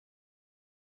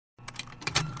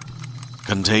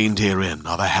Contained herein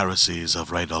are the heresies of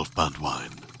Radolf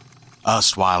Burntwine,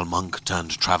 erstwhile monk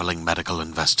turned traveling medical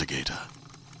investigator.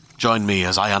 Join me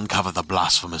as I uncover the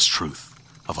blasphemous truth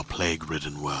of a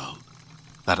plague-ridden world,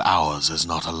 that ours is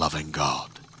not a loving God,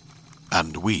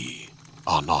 and we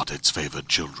are not its favored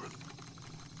children.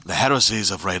 The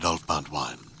heresies of Radolf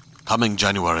Burntwine, coming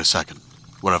January 2nd,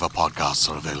 wherever podcasts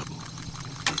are available.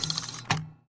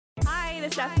 Hi, this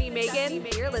is Stephanie Megan.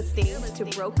 You're listening to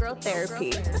Broke Girl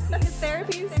Therapy. Because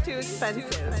therapy is too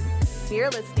expensive. You're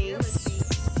listening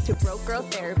to Broke Girl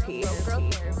Therapy.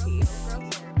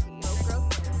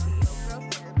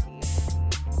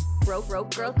 Broke Girl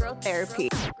Therapy.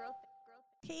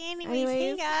 Okay, anyways,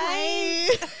 hey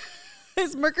guys.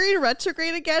 Is Mercury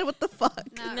retrograde again? What the fuck?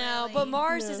 No, really. but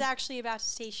Mars is actually about to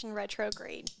station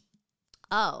retrograde.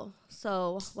 Oh,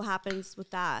 so what happens with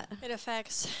that? It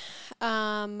affects,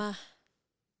 I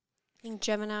think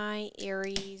Gemini,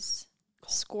 Aries,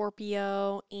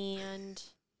 Scorpio, and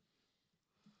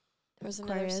there was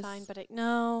another Aquarius. sign, but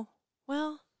hold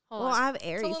Well, on. I have It's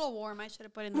Aries. a little warm. I should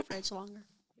have put it in the fridge longer.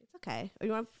 It's okay. Oh,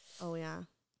 you want? Oh yeah,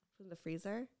 from the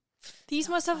freezer. These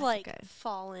must have That's okay.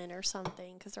 fallen or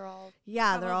something because they're all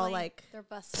Yeah, they're all probably- like. they're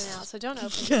busting out. So don't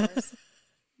open Yeah. yours.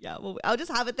 Yeah, well, I'll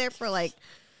just have it there for like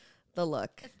the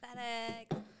look. Aesthetic.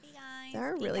 Hey guys.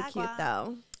 They're Hey, really Gagua. cute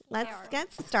though. Let's are.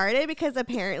 get started because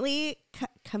apparently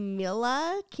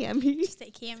Cammy Just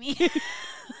say Cammy.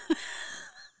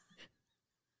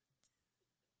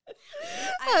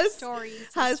 I have has, stories.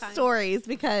 this has time. stories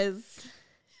because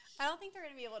I don't think they're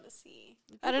gonna be able to see.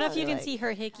 I don't know if you can see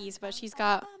her hickeys, but she's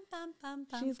got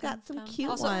some cute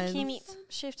also, ones. Cammy,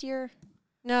 shift your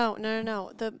no,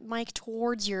 the mic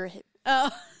towards your hip.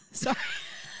 Oh, sorry.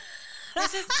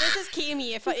 this is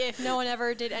Cammy. If no one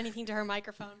ever did anything to her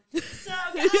microphone. So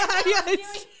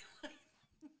yes.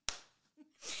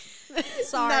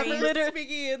 sorry. Never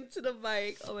speaking into the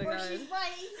mic. Oh my god. She's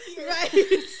right here.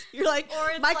 Right. You're like Or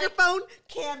it's microphone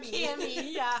Cammy.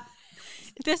 Cammy, yeah.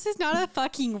 This is not a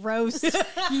fucking roast,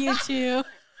 you two.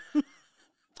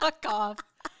 Fuck off.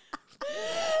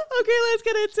 Okay, let's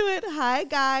get into it. Hi,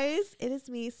 guys. It is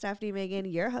me, Stephanie Megan,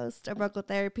 your host of Broke Girl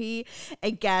Therapy.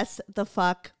 And guess the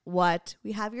fuck what?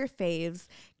 We have your faves,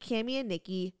 Cammy and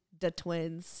Nikki, the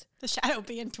twins. The Shadow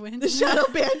Band Twins. The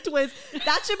Shadow Band Twins.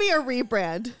 That should be a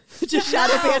rebrand. Just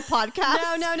Shadow Band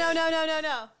Podcast.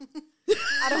 No.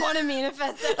 I don't want to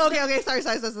manifest that. Okay. Sorry.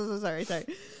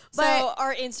 So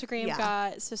our Instagram yeah.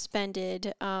 got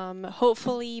suspended.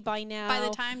 Hopefully by now. By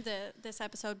the time this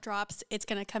episode drops, it's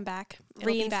going to come back. It'll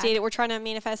be back. reinstated. We're trying to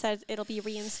manifest that it'll be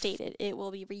reinstated. It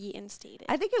will be reinstated.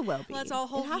 I think it will be. Let's all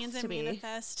hold It has hands to and be.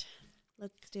 manifest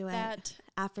Let's do it. that.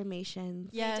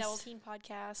 Affirmations. Yes. May Double Teen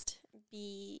Podcast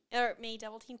May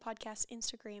Double Teen Podcast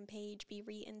Instagram page be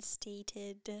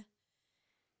reinstated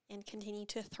and continue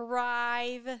to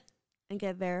thrive And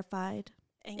get verified.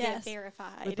 and Yes. get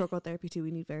verified. With Broke Girl Therapy too,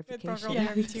 we need verification. We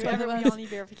all need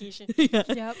verification. Yeah.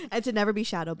 Yep. And to never be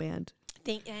shadow banned.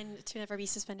 And to never be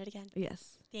suspended again.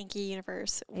 Yes. Thank you,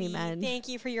 universe. Amen. Thank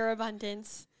you for your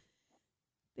abundance.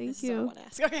 Thank This is all I you. want to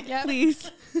ask. Okay. Yep.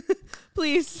 Please.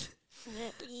 Please.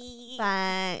 Please.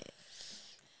 Bye.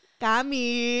 Got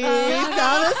me. Oh,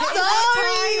 Tell the is that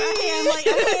story. time? Okay, I'm like,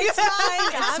 okay, it's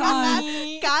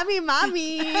fine. Got me,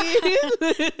 mommy.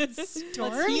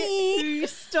 Story.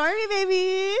 Story,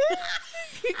 baby.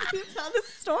 Tell the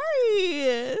story.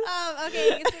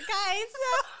 Okay, so guys,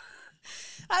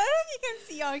 I don't know if you can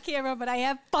see on camera, but I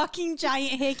have fucking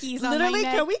giant hickeys on Literally, my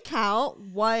neck. can we count?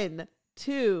 1,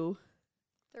 2.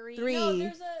 Three. No, was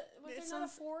This there not a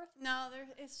one's- fourth? No,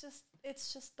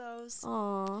 it's just those.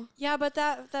 Aw. Yeah, but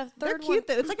the They're third cute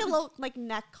though. It's like a little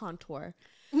neck contour.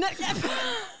 No, it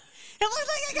looks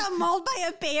like I got mauled by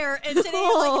a bear. And today,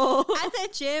 Oh. like at the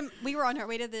gym, we were on the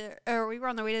way to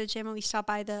the gym, and we stopped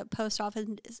by the post office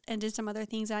and did some other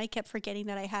things. And I kept forgetting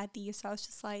that I had these, so I was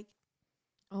just like,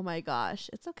 Oh my gosh,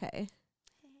 it's okay.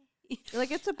 You're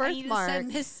like, it's a I need to birthmark.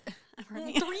 send this.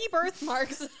 3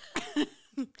 birthmarks.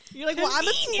 You're like, well, I'm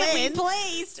a Conveniently twin.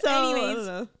 placed. So, I don't Anyways,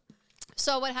 know.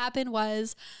 so what happened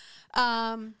was,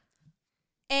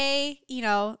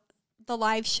 the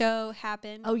live show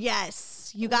happened. Oh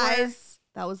yes, you Or- guys,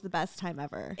 that was the best time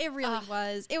ever. It really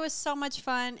was. It was so much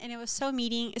fun, and it was so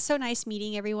nice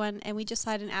meeting everyone, and we just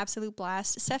had an absolute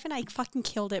blast. Steph and I fucking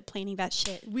killed it planning that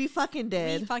shit. We fucking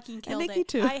did. We fucking And killed Nikki it.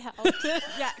 too. I helped.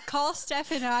 Yeah, call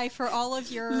Steph and I for all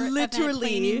of your event Literally.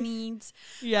 planning needs.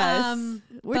 Yes,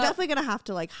 we're but- definitely gonna have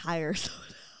to like hire someone.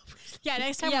 Yeah,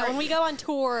 next time Yeah, when we go on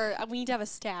tour, we need to have a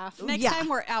staff. next Yeah. time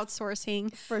we're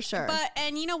outsourcing. For sure.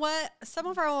 And you know what? Some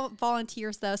of our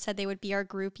volunteers though said they would be our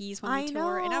groupies when we I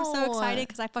tour, and I'm so know. excited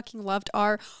because I fucking loved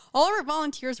all of our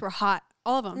volunteers were hot.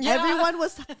 All of them. Yeah. Everyone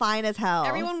was fine as hell.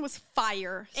 Everyone was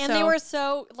fire. And they were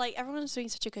so, like, everyone was doing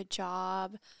such a good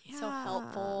job. So Yeah.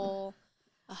 helpful.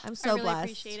 I'm so I really blessed.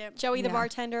 appreciate it. Joey, the Yeah.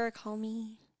 bartender, call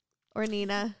me. Or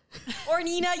Nina. Or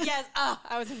Nina, yes. Oh,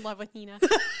 I was in love with Nina.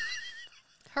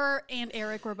 Her and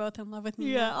Eric were both in love with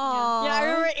Nina. Yeah. Aw. Yeah, I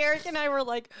remember Eric and I were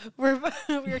like, we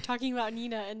were talking about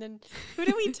Nina, and then who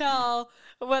did we tell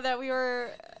that we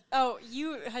were? Oh,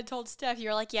 you had told Steph, you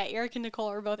were like, yeah, Eric and Nicole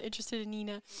are both interested in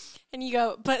Nina, and you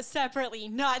go, but separately,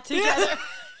 not together.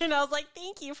 And I was like,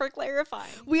 thank you for clarifying.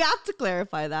 We have to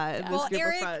clarify that in this Well, group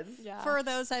Eric- of friends. Yeah, For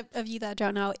those of you that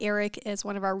don't know, Eric is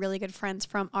one of our really good friends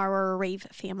from our rave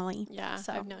family. yeah.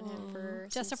 So I've known him for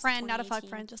just a since friend, not a fuck 2018.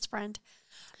 friend, just a friend.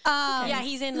 Yeah,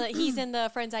 he's in the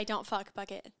friends I don't fuck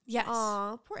bucket. Yes.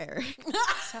 Aw, poor Eric.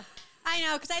 I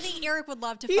know, because I think Eric would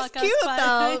love to He's fuck cute, us. But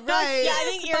though, right? Yeah, I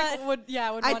think Eric would.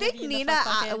 Yeah, would. I wanna think be in the Nina, fuck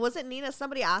bucket. wasn't Nina,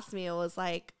 somebody asked me, it was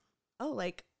like, oh,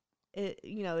 like, it,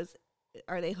 you know,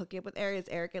 are they hooking up with Eric? Is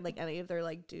Eric and like any of their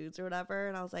like dudes or whatever?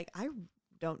 And I was like, I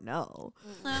don't know.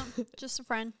 No, just a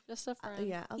friend. Just a friend.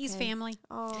 Yeah, He's okay. family.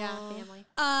 Aw. Yeah,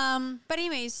 family. But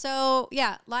anyways, so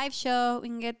yeah, live show. We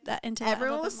can get that into that a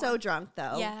Everyone little was bit so more. drunk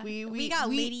though. Yeah, we got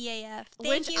Lady AF.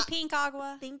 Thank which you, Pink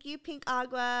Agua. Thank you, Pink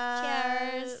Agua.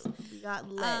 Cheers. We got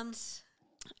lit.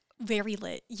 Very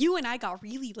lit. You and I got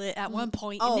really lit at one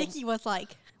point. Oh. And Nikki was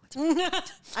like, I know.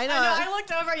 I know. I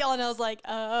looked over at y'all and I was like,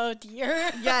 "Oh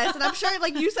dear." Yes, and I'm sure,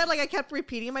 like you said, like I kept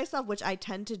repeating myself, which I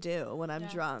tend to do when I'm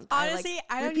drunk. Honestly,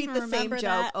 I don't repeat even the same remember joke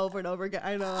that. over and over again.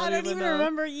 I know. I don't even know.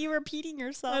 remember you repeating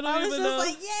yourself. I don't I was even just know.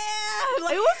 like, yeah.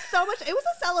 Like, It was so much. It was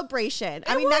a celebration.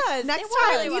 I mean, was. next It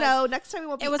time, really you was. know, next time we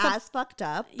won't be It was a- as fucked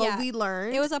up, but Yeah. we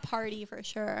learned. it was a party for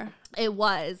sure. It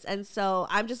was, and so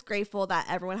I'm just grateful that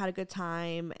everyone had a good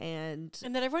time and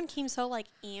And that everyone came so like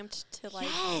amped to like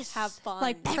Yes. have fun.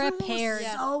 Like, everyone was prepared.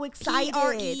 so excited.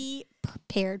 PRE,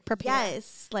 prepared.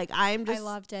 Yes, like I'm I just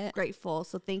loved it. grateful.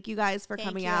 So thank you guys for Thank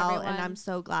coming you, out, and everyone. I'm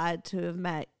so glad to have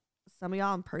met some of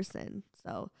y'all in person.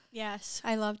 So Yes,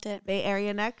 I loved it. Bay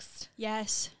Area next.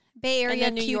 Yes. Bay And Area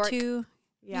then New York. Q2,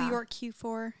 Yeah. New York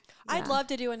Q4. I'd Yeah. love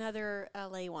to do another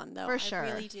LA one though. For I sure.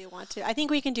 really do want to. I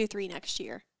think we can do 3 next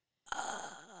year.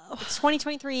 It's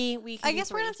 2023. We can I do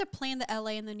guess we're 3. gonna have to plan the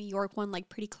LA and the New York one like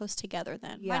pretty close together.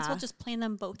 Then might as Yeah. well just plan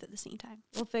them both at the same time.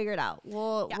 We'll figure it out.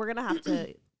 Yeah. We're gonna have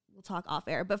to. We'll talk off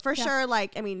air, but for Yeah. sure,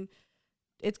 like I mean,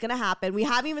 it's gonna happen. We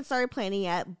haven't even started planning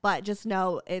yet, but just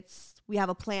know we have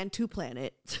a plan to plan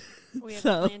it. We have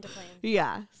So, a plan to plan.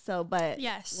 Yeah. So, but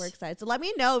Yes. we're excited. So let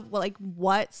me know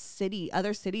what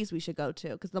other cities we should go to,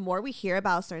 because the more we hear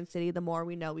about a certain city, the more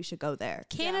we know we should go there.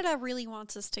 Canada really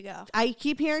wants us to go. I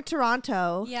keep hearing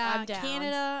Toronto. Yeah, I'm down.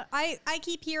 Canada. I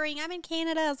keep hearing I'm in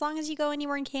Canada. As long as you go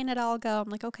anywhere in Canada, I'll go. I'm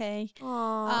like, okay.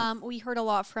 Aw. We heard a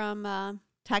lot from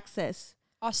Texas.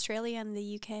 Australia and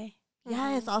the UK.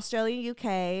 Yes, Australia,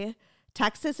 UK.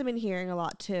 Texas, I've been hearing a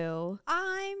lot too.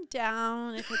 I'm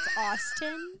down if it's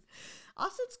Austin.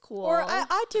 Austin's cool. Or I'd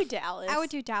do Dallas. I would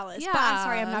do Dallas, but I'm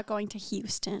sorry, I'm Yeah. not going to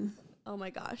Houston. Oh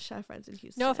my gosh, I have friends in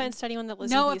Houston. No offense to anyone that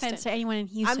lives No in Houston. offense to anyone in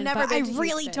Houston. never but been I to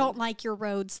really Houston. don't like your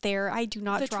roads there. I do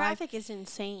not The drive. traffic is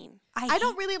insane. I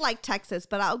don't really like Texas,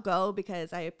 but I'll go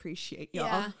because I appreciate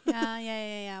y'all.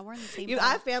 Yeah. We're in the same. You, boat.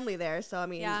 I have family there, so I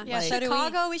mean, yeah, Yeah, like, so do we.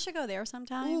 Chicago. We should go there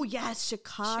sometime. oh yes,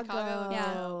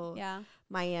 Chicago. Yeah.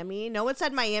 Miami. No one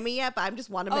said Miami yet, but I'm just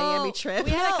want a Oh, Miami trip.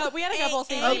 We had a couple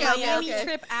things. Okay, okay, Miami okay.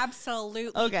 trip,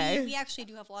 absolutely. Okay. We actually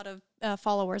do have a lot of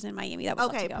followers in Miami that would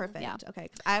love Okay, to go. perfect. Yeah. Okay,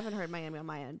 'cause I haven't heard Miami on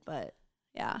my end, but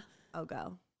Yeah. I'll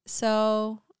go.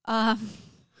 So, I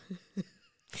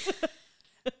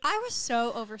was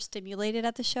so overstimulated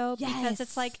at the show because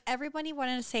it's Yes. like everybody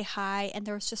wanted to say hi and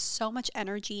there was just so much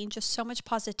energy and just so much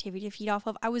positivity to feed off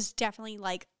of. I was definitely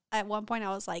like, at one point I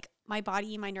was like, my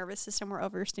body and my nervous system were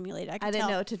overstimulated. I could I didn't tell.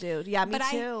 know what to do. Yeah, me But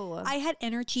too. I had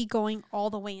energy going all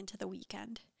the way into the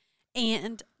weekend.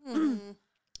 And Mm-hmm.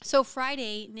 so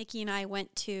Friday, Nikki and I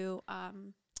went to,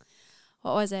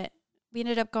 what was it? We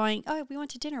ended up going, we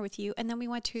went to dinner with you. And then we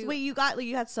went to, So wait, you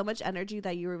had so much energy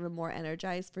that you were even more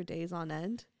energized for days on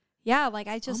end. yeah, like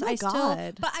I just, Oh my I still,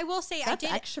 God. but I will say That's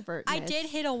I extrovert. did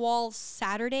hit a wall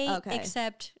Saturday, Okay.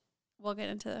 except we'll get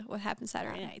into what happened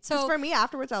Saturday night. So So, for me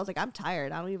afterwards, I was like, I'm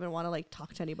tired. I don't even want to like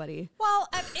talk to anybody. well,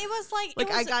 it was like, Like it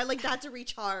was, I got like that to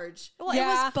recharge, well,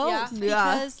 Yeah, it was both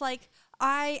yeah. because like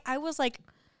I was like,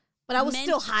 but I was Ment-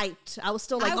 still hyped. I was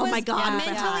still like, I oh my was- god,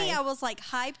 mentally yeah. I was like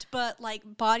hyped, but like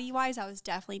body wise, I was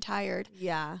definitely tired.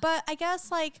 Yeah. But I guess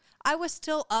like I was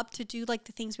still up to do like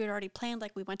the things we had already planned.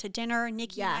 Like we went to dinner.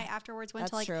 Nikki and I Yeah, afterwards went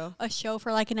to that's like true. a show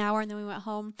for like an hour, and then we went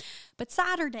home. But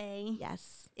Saturday,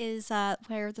 Yes. is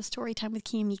where the story time with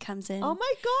Kimmy comes in. Oh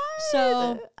my god!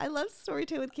 So I love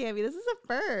Storytime with Cammy. This is a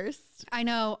first. I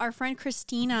know our friend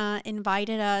Christina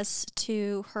invited us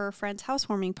to her friend's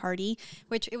housewarming party,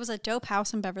 which it was a dope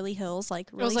house in Beverly Hills. Like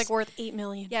really It was like worth $8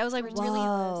 million. yeah, it was like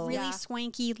Whoa. really Yeah.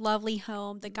 swanky, lovely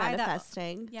home. The guy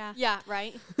Manifesting. Yeah,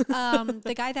 right.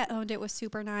 the guy that owned it was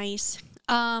super nice.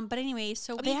 But anyway,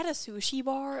 so They had a sushi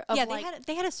bar. Of yeah, like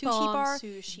they had a sushi bomb bar.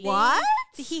 Sushi. What?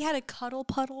 He had a cuddle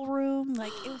puddle room.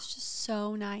 Like it was just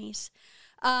so nice.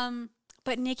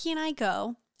 But Nikki and I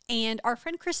go, and our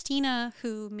friend Christina,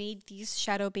 who made these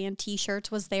Shadow Band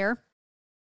T-shirts, was there.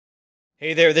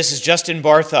 Hey there, this is Justin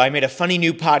Bartha. I made a funny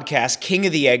new podcast, King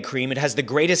of the Egg Cream. It has the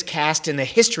greatest cast in the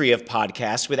history of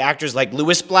podcasts with actors like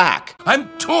Louis Black, I'm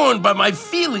torn by my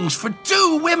feelings for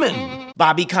two women.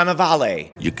 Bobby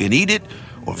Cannavale, You can eat it,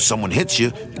 or if someone hits you,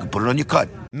 you can put it on your cut.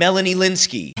 Melanie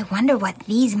Linsky, I wonder what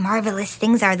these marvelous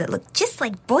things are that look just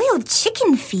like boiled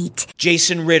chicken feet.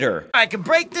 Jason Ritter, I can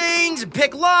break things and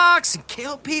pick locks and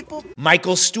kill people.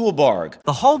 Michael Stuhlbarg,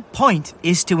 The whole point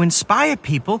is to inspire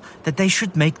people that they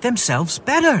should make themselves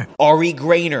better. Ari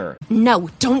Grainer, No,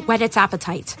 don't whet its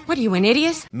appetite. What are you, an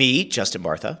idiot? me, Justin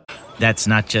Bartha, That's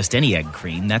not just any egg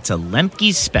cream, that's a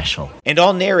Lemke's special. and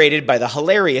all narrated by the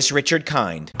hilarious Richard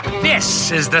Kind.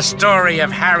 This is the story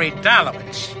of Harry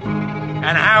Dalowitz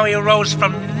and how he rose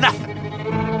from nothing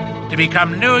to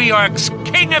become New York's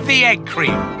King of the Egg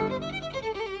Cream.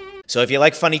 So if you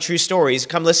like funny true stories,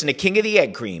 come listen to King of the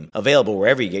Egg Cream, available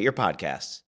wherever you get your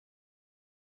podcasts.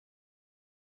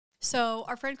 So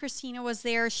our friend Christina was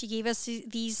there. She gave us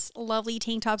these lovely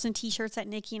tank tops and T-shirts that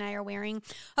Nikki and I are wearing.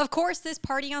 Of course, this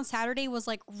party on Saturday was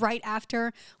like right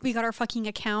after we got our fucking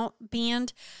account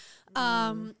banned.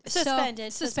 Suspended.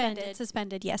 Yes,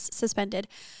 suspended.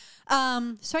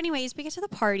 So anyways, we get to the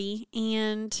party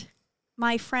and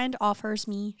my friend offers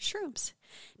me shrooms.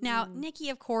 Now, Nikki,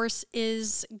 of course,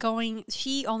 is going.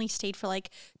 She only stayed for like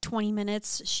 20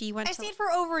 minutes. She went. I stayed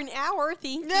for over an hour.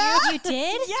 Thank you. You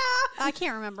did? Yeah. I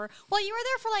can't remember. Well, you were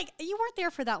there for like. You weren't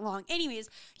there for that long. Anyways,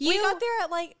 We got there at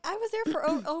like I was there for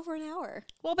over an hour.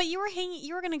 Well, but you were hanging.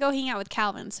 You were gonna go hang out with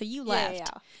Calvin, so you left. Yeah.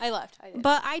 I left. I did.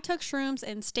 But I took shrooms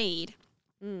and stayed.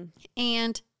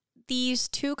 And these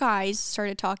two guys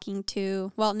started talking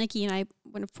to. Well, Nikki and I,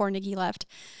 before Nikki left.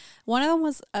 One of them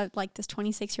was like this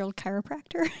 26-year-old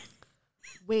chiropractor.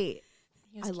 Wait,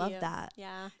 He was I love cute. that.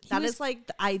 Yeah. That is like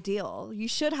the ideal. You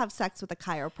should have sex with a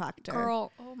chiropractor.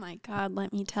 Girl, oh my God,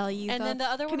 let me tell you. And then the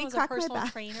other Can one you was a crack my personal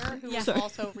back? trainer who Yeah. was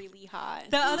also really hot.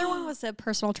 The other one was a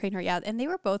personal trainer, yeah, and they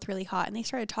were both really hot, and they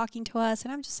started talking to us,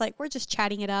 and I'm just like, we're just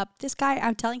chatting it up. This guy,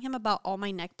 I'm telling him about all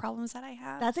my neck problems that I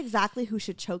have. That's exactly who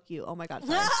should choke you. Oh my god.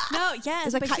 Sorry. no, yes,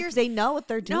 It's like but here's they know what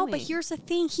they're doing. no, but here's the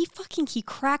thing. He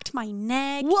cracked my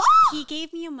neck. Whoa! He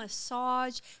gave me a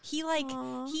massage. He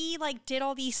did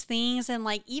all these things, and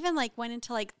like even like went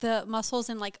into like the muscles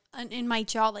and like in my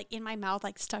jaw, like in my mouth,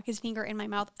 like stuck his finger in my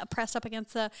mouth, pressed up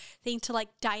against the thing to like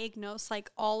diagnose like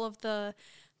all of the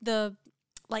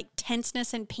like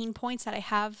tenseness and pain points that I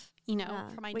have, you know, Yeah.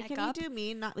 from my Wait, neck can up. you do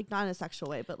me? Not in a sexual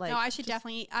way, but like no, I should just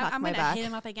definitely. crack I'm my gonna back. hit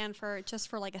him up again for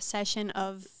like a session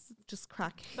of. Just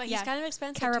crack. But Yeah. he's kind of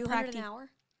expensive. $200 Chiropractic. an hour.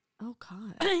 Oh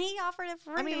god. He offered it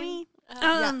for I mean, me.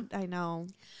 Yeah, I know.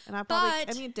 And I probably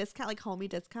but- discount, like homie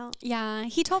discount. Yeah,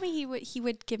 he told me he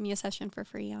would give me a session for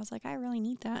free. I was like, I really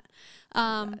need that.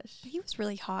 But he was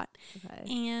really hot, Okay.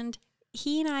 and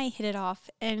he and I hit it off,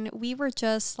 and we were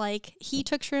just like, he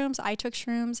took shrooms, I took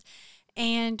shrooms,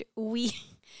 and we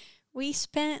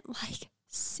spent like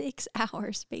 6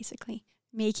 hours basically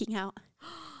making out.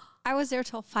 I was there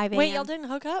till 5 a.m. Wait, y'all didn't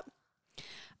hook up?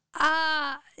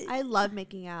 I love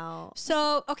making out.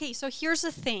 So here's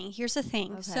the thing.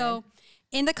 Okay. So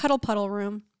in the cuddle puddle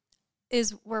room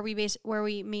is where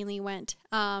we mainly went.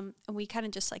 And we kind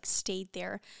of just like stayed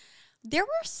there. There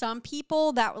were some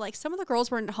people that were like, some of the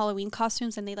girls were in Halloween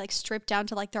costumes and they like stripped down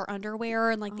to like their underwear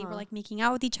and like they were like making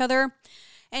out with each other.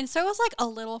 And so it was like a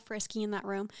little frisky in that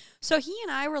room. So he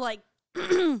and I were like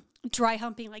dry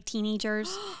humping like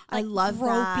teenagers. I like love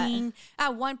that. groping.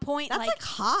 At one point, That's like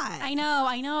hot. I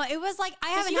know. It was like I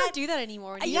haven't You had don't do that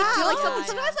anymore. do you? Yeah, do like that.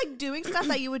 sometimes like doing stuff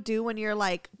that you would do when you're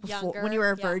like before, when you were a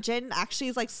Younger, yeah. virgin actually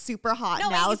is like super hot No,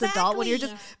 now as an adult when you're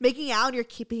just exactly. making out and you're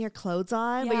keeping your clothes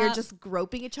on but you're Yeah. just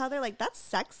groping each other, like that's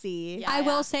sexy. Yeah. I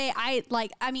will say I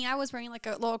was wearing like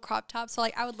a little crop top, so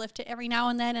like I would lift it every now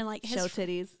and then, and like Show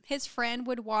titties. his friend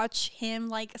would watch him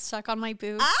like suck on my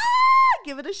boobs. Ah,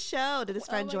 give it a show. Did his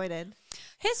friend join in?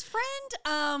 His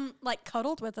friend, like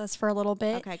cuddled with us for a little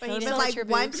bit. Okay, But he but didn't like touch your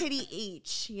one boobs. titty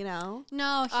each, you know?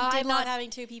 No, he I did love not. having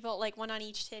two people, like one on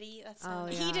each titty. That's so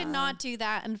nice. He did not do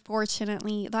that,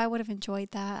 unfortunately. Though I would have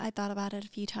enjoyed that. I thought about it a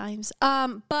few times.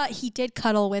 But he did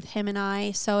cuddle with him and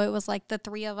I, so it was like the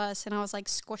three of us, and I was like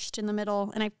squished in the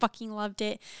middle, and I fucking loved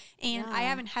it. And I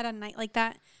haven't had a night like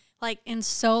that like in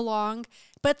so long.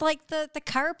 But like the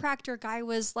chiropractor guy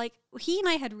was like, he and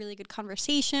I had really good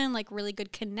conversation, like really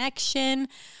good connection.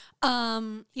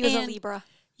 He was a Libra.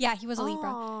 Yeah, he was a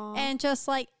Libra, and just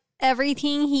like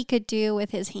everything he could do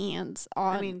with his hands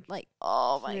on, like,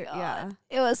 oh my god, yeah,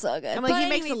 it was so good. And like But he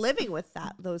makes a anyways, living with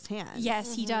those hands.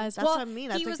 Yes, he does. That's Well, what I mean.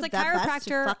 That's he like was the the best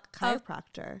chiropractor.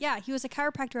 chiropractor. Yeah, he was a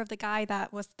chiropractor of the guy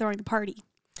that was throwing the party.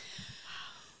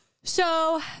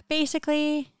 So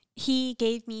basically, he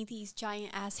gave me these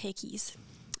giant ass hickeys.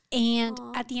 And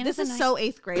at the end This of the is night, so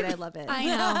 8th grade. I love it. I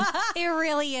know. It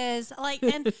really is. Like,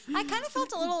 and I kind of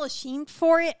felt a little ashamed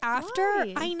for it after.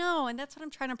 Why? I know, and that's what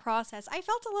I'm trying to process. I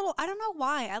felt a little, I don't know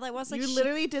why. I like was like you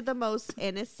literally did the most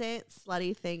innocent,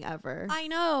 slutty thing ever. I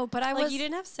know, but I Like was you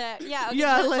didn't have sex. Yeah. Okay,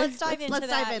 Yeah, let's dive into let's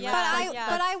that. dive in. Yeah,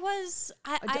 but I was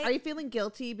Are you feeling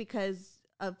guilty because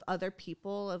of other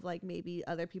people? Of like maybe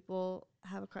other people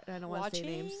have a crush? I don't want to say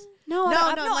names. No, no.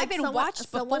 I've Like been someone, watched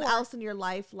someone before. else in your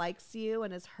life likes you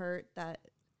and is hurt that.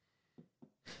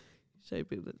 Should I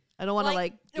be the? I don't want to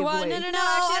like. Give well, away. no. No, Actually,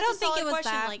 I that's don't a think it solid was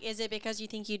question. that. Like, is it because you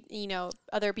think you know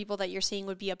other people that you're seeing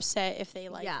would be upset if they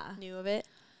like knew of it?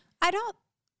 I don't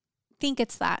think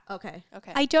it's that. Okay.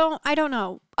 Okay. I don't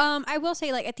know. I will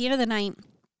say, like, at the end of the night,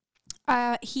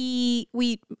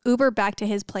 we Ubered back to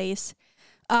his place.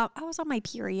 I was on my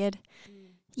period,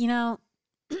 you know,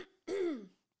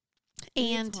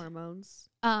 and It's hormones.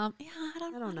 yeah,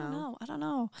 I don't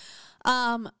know.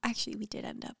 Actually, we did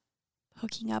end up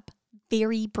hooking up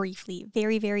very briefly,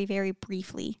 very, very, very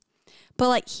briefly. But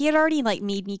like he had already like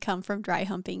made me come from dry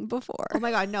humping before. Oh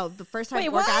my god, no! The first time Wait,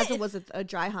 orgasm what? was a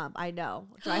dry hump. I know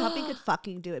dry humping could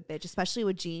fucking do it, bitch. Especially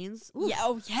with jeans. Oof. Yeah,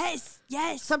 oh yes.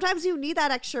 Sometimes you need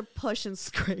that extra push and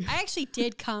scrape. I actually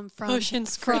did come from Push and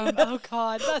scrape. Oh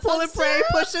god, that's Pull and pray,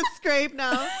 push and scrape.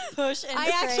 Now push and I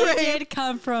actually did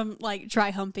come from like dry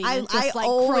humping and just like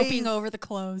groping over the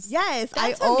clothes. Yes,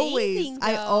 That's I amazing,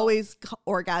 always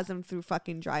orgasm through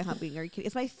fucking dry humping. Are you kidding?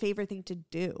 It's my favorite thing to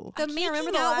do. The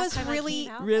making out was really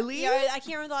Really? Yeah, I can't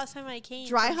remember the last time I came.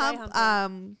 Dry from hump.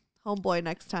 humping. Homeboy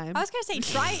next time. I was gonna say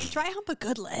dry hump a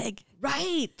good leg.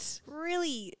 Right.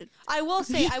 Really. I will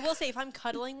say if I'm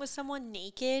cuddling with someone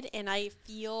naked and I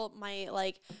feel my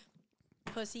like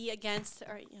pussy against,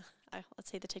 or let's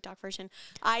say the TikTok version,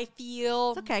 I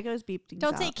feel. It's okay. I can always beep things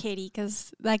Don't out. say kitty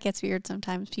because that gets weird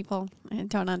sometimes. People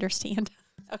don't understand.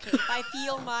 Okay, if I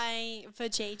feel my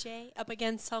vajayjay up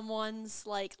against someone's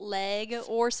like leg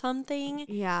or something,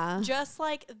 Yeah. just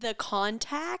like the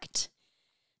contact,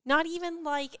 not even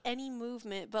like any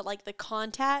movement, but like the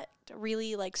contact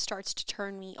really like starts to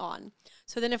turn me on.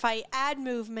 So then if I add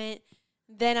movement,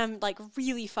 then I'm like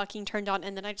really fucking turned on,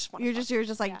 and then I just want. You're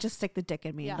just like just stick the dick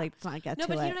in me. Yeah. Like let's not get No, to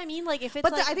but it. you know what I mean? Like if it's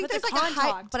But like, I think but there's the like a high.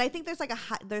 contact- But I think there's like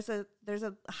there's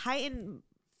a heightened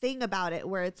thing about it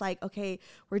where it's like, okay,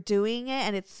 we're doing it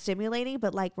and it's stimulating,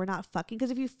 but like we're not fucking,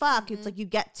 because if you fuck, it's like you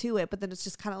get to it, but then it's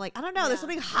just kind of like, I don't know, there's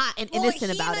something hot and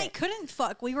innocent about I it. couldn't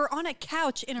fuck. We were on a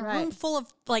couch in a Right. room full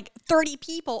of like 30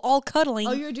 people all cuddling.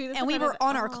 Oh, you were doing this and in we front were of-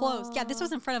 on our clothes. Yeah, this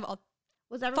was in front of a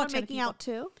Was everyone fuck ton of making people. out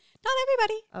too? Not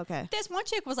everybody. Okay. This one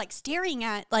chick was like staring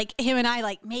at like him and I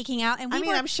like making out, and I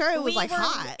mean, I'm sure it was, like,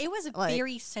 hot. It was Like,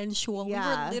 very sensual. We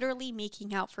yeah. were literally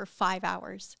making out for 5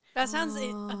 hours. that sounds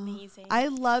amazing. I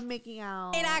love making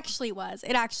out. It actually was.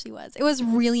 It was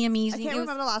really I amazing. can't It was-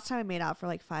 remember the last time I made out for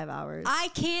like 5 hours. I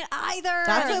can't either. That's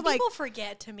I what, think like, people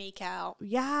forget to make out.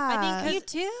 yeah. I think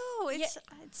you do. It's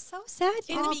so sad.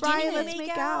 In Oh, the beginning, Brian, they let's make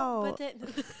make out, out. but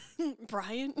then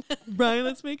Brian. Brian,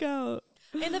 let's make out.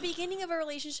 In the beginning of a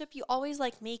relationship, you always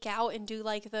like make out and do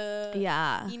like the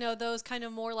Yeah. you know, those kind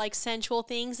of more like sensual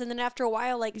things, and then after a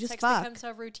while, like just sex fuck. becomes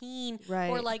so routine, Right.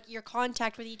 or like your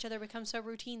contact with each other becomes so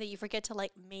routine that you forget to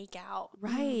like make out.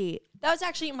 Right. That was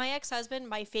actually my ex-husband.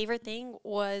 My favorite thing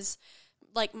was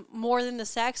like more than the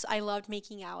sex, I loved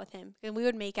making out with him, and we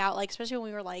would make out like, especially when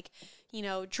we were like, you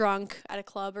know, drunk at a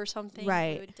club or something.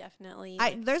 Right. We would definitely.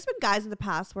 There's been guys in the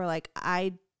past where like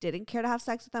I didn't care to have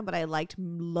sex with them, but I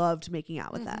loved making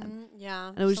out with them. Yeah.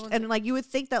 And it was, Someone's and like you would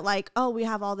think that like, oh, we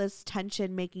have all this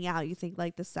tension making out. You think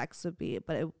like the sex would be,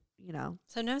 but it, you know,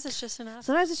 sometimes it's just enough.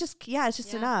 sometimes it's just it's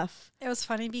just Yeah. enough. It was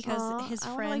funny because Aw, his I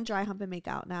wanna, friend like dry hump and make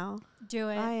out now. do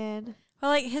it. Ryan.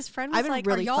 Well, like his friend was I've been like,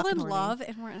 really "Are y'all in fucking horny. love?"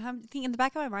 And I'm thinking in the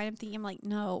back of my mind, I'm thinking, I'm like,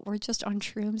 "No, we're just on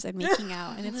shrooms and making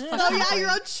out." And it's fucking Oh yeah, you're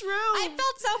great. on shrooms. I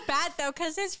felt so bad though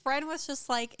because his friend was just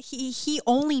like he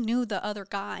only knew the other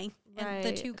guy and the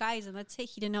Right. 2 guys, and that's it.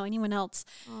 He didn't know anyone else.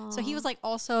 So he was like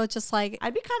also just like,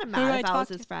 I'd be kind of Who do mad I if I was talk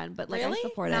to? his friend, but like Really? I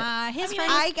support it. nah. His friend,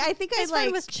 I think his I friend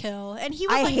like. was chill, and he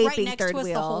was I like hate right being next third to us the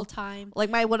wheel. whole time. Like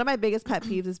one of my biggest pet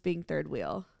peeves is being third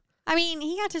wheel. I mean,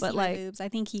 he got to But, see my like, boobs. I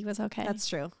think he was okay. That's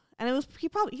true, and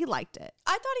he liked it.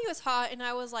 I thought he was hot, and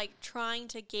I was like trying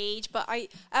to gauge. But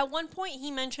at one point he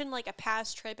mentioned like a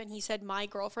past trip, and he said my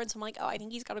girlfriend. So I'm like, oh, I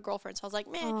think he's got a girlfriend. So I was like,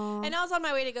 man. Aw. And I was on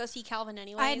my way to go see Calvin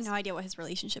anyway. I had no idea what his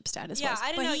relationship status Yeah, was. I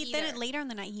didn't but know then either. later in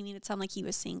the night, he made it sound like he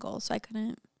was single, so I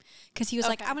couldn't. Because he was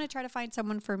like, Okay. I'm gonna try to find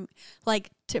someone for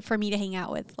me to hang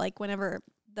out with, like whenever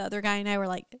the other guy and I were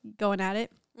like going at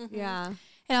it. Yeah.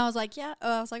 And I was like, yeah.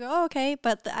 I was like, oh, okay.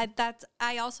 But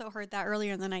I also heard that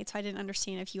earlier in the night, so I didn't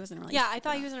understand if he was in a relationship. Yeah, I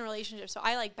thought he was in a relationship, so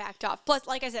I like backed off. Plus,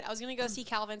 like I said, I was gonna go see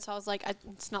Calvin, so I was like,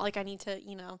 it's not like I need to,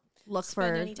 Look spend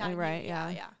for any time right. here. Yeah.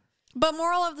 Yeah. But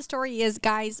moral of the story is,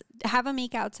 guys, have a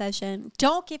makeout session.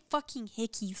 Don't get fucking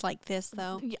hickeys like this,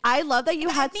 though. I love that you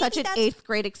And I had think such an that's- 8th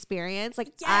grade experience.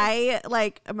 Like Yes. I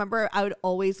remember I would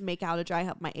always make out to dry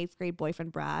hump my 8th grade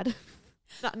boyfriend Brad.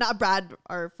 not Brad,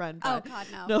 our friend. Oh, Brad.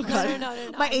 God, no. No, No, God.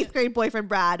 no. My 8th grade boyfriend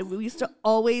Brad. We used to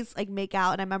always like make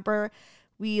out, and I remember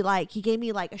he gave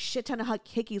me like a shit ton of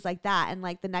hickeys like that, and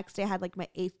like the next day I had like my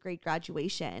 8th grade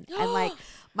graduation, and like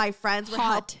my friends were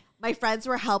Hot. my friends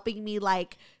were helping me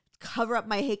like cover up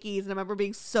my hickeys, and I remember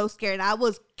being so scared, and I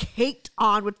was caked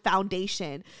on with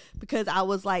foundation because I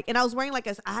was like, and I was wearing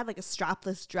I had like a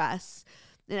strapless dress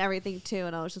and everything too,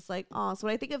 and I was just like, oh. So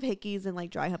when I think of hickeys and like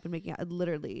dry hump and making out,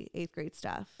 literally 8th grade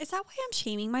stuff. Is that why I'm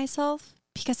shaming myself?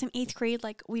 Because in 8th grade,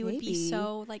 like we would be Maybe.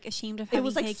 so like ashamed of having It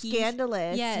was like hickeys.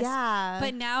 scandalous. Yes. Yeah.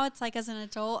 But now it's like as an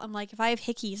adult, I'm like, if I have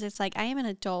hickeys, it's like I am an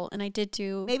adult, and I did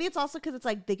do. Maybe it's also because it's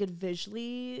like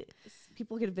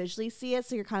people could visually see it,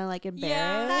 so you're kind of like embarrassed.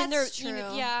 Yeah, and they're That's true.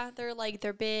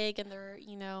 they're big and they're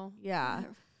Yeah.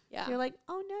 yeah. You're like,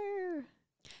 oh no.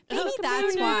 Maybe Oh,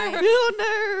 that's why.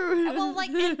 Oh no. Well, like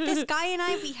and this guy and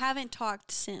I, we haven't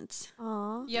talked since.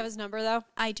 Aw. You have his number though.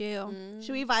 I do.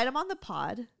 Should we invite him on the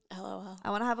pod? LOL. I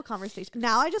want to have a conversation.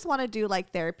 Now I just want to do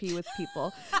like therapy with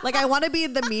people. Like I want to be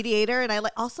the mediator, and I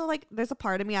like also like there's a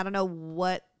part of me, I don't know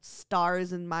what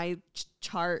stars in my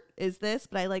chart is this,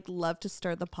 but I like love to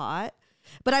stir the pot.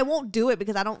 But I won't do it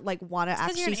because I don't like want to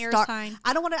 'cause you're actually an air start. sign.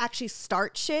 I don't want to actually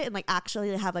start shit and like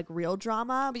actually have like real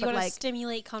drama. But But you want to like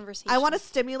stimulate conversation. I want to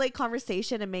stimulate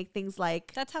conversation and make things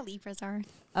like That's how Libras are.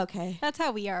 okay. That's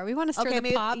how we are. We want to stir Okay, the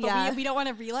maybe- pot, but yeah. we don't want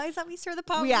to realize that we stir the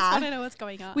pot. We Yeah. just want to know what's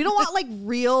going on. We don't want like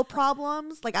real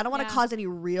problems. Like I don't want to Yeah. cause any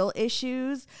real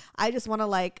issues. I just want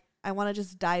to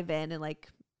just dive in and like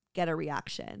get a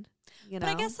reaction. You know.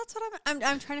 But I guess that's what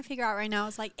I'm trying to figure out right now.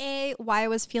 Is like why I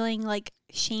was feeling like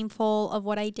shameful of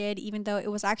what I did, even though it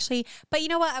was actually. But you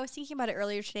know what? I was thinking about it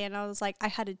earlier today, and I was like, I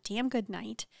had a damn good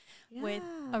night with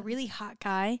a really hot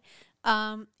guy,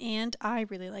 and I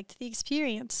really liked the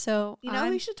experience. So You know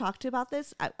who we should talk to about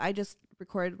this? I just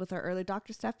recorded with our early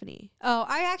Dr. Stephanie. Oh,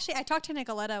 I talked to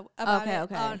Nicoletta about Okay, it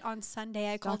okay. on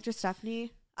Sunday. I called Dr.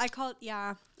 Stephanie. I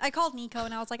called Nico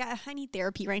and I was like, I need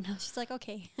therapy right now. She's like,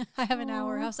 okay, I have an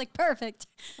hour. I was like, perfect.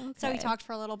 So we Okay. talked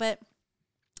for a little bit.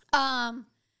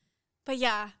 But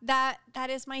yeah, that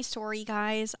is my story,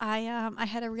 guys. I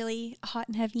had a really hot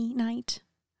and heavy night.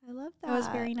 I love that. That was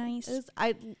very nice. It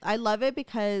was- I love it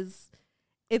because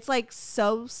it's like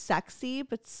so sexy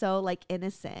but so like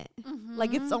innocent.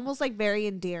 Like it's almost like very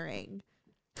endearing.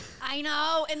 I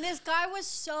know. And this guy was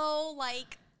so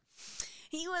like,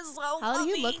 he was so How loving.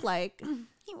 did he look like?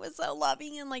 He was so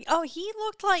loving and like, oh, he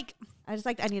looked like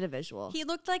I need a visual. He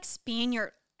looked like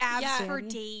Spaniard abs Yeah. for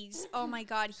days. Oh my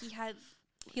God.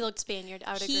 He looked Spaniard.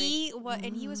 I would agree.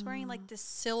 And he was wearing like this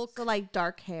silk. So like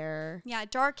dark hair. Yeah,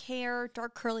 dark hair,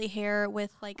 dark curly hair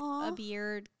with like a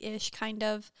beard-ish kind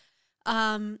of.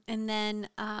 And then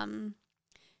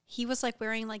he was like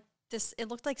wearing like this, it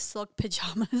looked like silk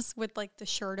pajamas with like the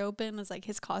shirt open as like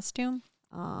his costume.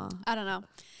 I don't know.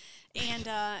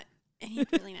 And he had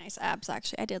really nice abs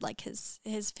actually. I did like his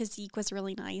physique was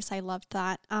really nice. I loved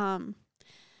that.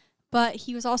 But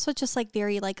he was also just like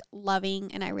very like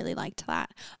loving, and I really liked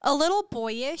that. A little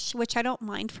boyish, which I don't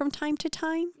mind from time to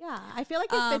time. Yeah, I feel like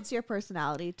it fits your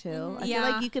personality too. I feel yeah.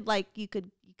 like you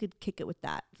could kick it with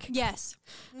that. Yes.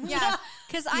 Yeah.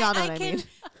 Because Y'all know I what I can, mean.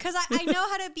 because I know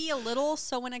how to be a little,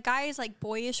 so when a guy is like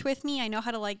boyish with me, I know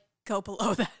how to like go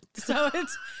below that. So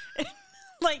it's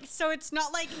Like, so it's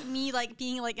not like me like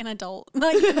being like an adult.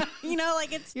 Like, you know,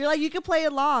 like it's You're like, you can play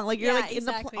along. Like you're Yeah, like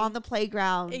exactly. on the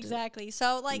playground. exactly.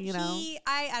 So like You know?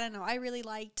 I don't know. I really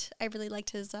liked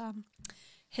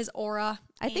his aura.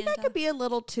 I think I could be a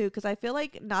little too, because I feel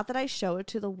like, not that I show it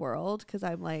to the world, because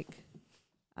I'm like,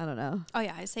 I don't know. Oh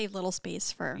yeah, I save little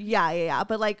space for. Yeah.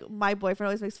 But like my boyfriend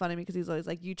always makes fun of me because he's always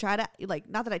like, you try to like,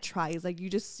 not that I try. He's like, you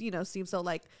just, you know, seem so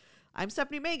like, I'm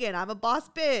Stephanie Megan, I'm a boss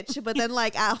bitch. But then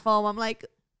like at home, I'm like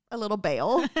a little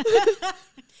Bale. Give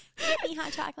me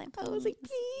hot chocolate. I was like,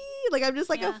 "Ee." Like I'm just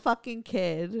like a fucking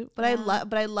kid. But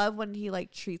I love when he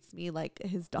like treats me like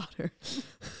his daughter.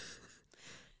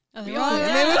 We all have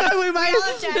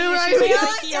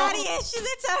daddy issues.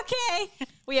 It's okay.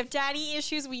 We have daddy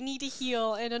issues we need to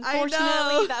heal, and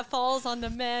unfortunately, that falls on the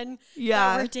men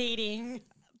that we're dating.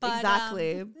 But,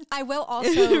 exactly. I will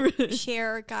also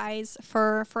share, guys,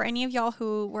 for any of y'all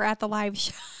who were at the live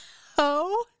show,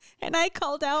 and I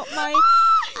called out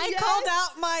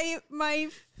my my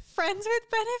friends with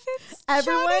benefits.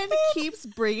 Everyone Jonathan. keeps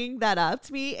bringing that up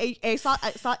to me. I saw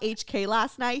HK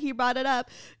last night. He brought it up.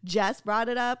 Jess brought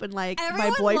it up, and like Everyone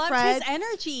my boyfriend loved his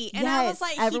energy, and I was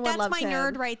like, everyone "That's my loved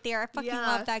nerd him. right there." I fucking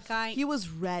love that guy. He was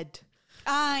red.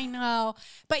 I know,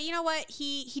 but you know what?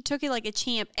 He took it like a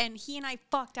champ, and he and I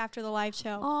fucked after the live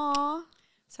show. Aww.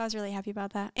 So I was really happy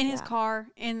about that. In his car,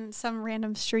 in some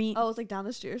random street. Oh, it was like down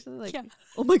the street or something. Like, Yeah.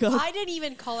 oh my god. I didn't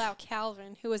even call out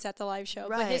Calvin, who was at the live show,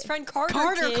 but Right. his friend Carter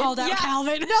did. called out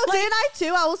Calvin. No, didn't I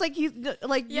too? I was like, he's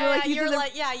like, Yeah, you're like, he's you're in the-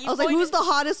 like, yeah, you I was like, who's pointed- the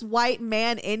hottest white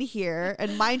man in here?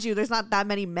 And mind you, there's not that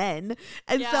many men.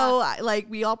 And so, like,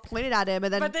 we all pointed at him,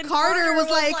 and then, But then Carter was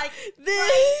like,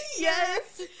 this,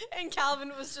 yes. And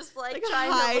Calvin was just like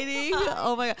trying hiding. to hide.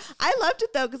 Oh my god, I loved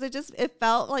it though because it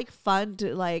felt like fun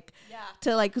to like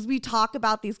because we talk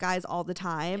about these guys all the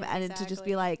time, and to just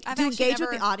be like I've to actually engage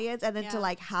with never- the audience, and then to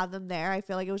like have them there. I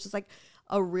feel like it was just like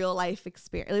a real life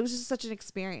experience. It was just such an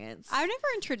experience. I've never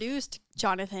introduced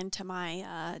Jonathan to my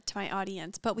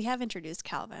audience, but we have introduced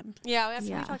Calvin. Yeah, we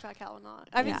talked about Calvin a lot.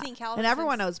 I haven't seen Calvin, and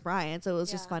everyone since- knows Brian, so it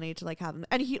was just funny to like have him.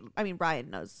 And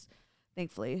Brian knows,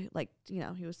 thankfully, like he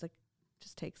was like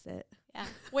just takes it. Yeah.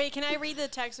 Wait, can I read the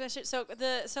text message? So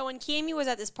when Cammy was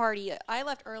at this party, I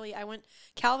left early.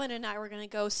 Calvin and I were gonna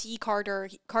go see Carter.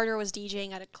 Carter was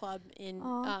DJing at a club in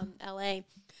LA.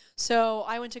 So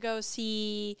I went to go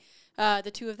see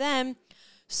the two of them.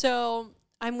 So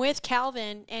I'm with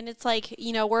Calvin, and it's like,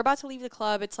 we're about to leave the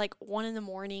club. It's like 1 a.m.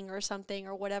 or something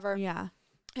or whatever. Yeah.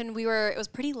 And it was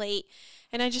pretty late.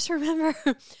 And I just remember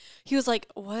he was like,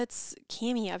 what's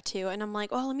Cammy up to? And I'm like,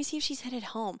 oh, let me see if she's headed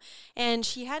home. And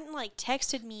she hadn't like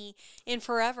texted me in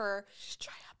forever. She's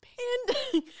trying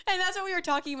and that's what we were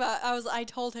talking about. I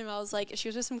told him, I was like, she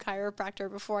was with some chiropractor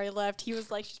before I left. He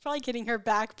was like, she's probably getting her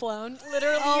back blown.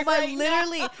 Literally. Oh my, right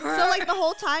literally. now. So like the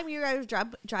whole time you guys were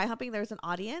dry humping, there was an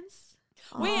audience.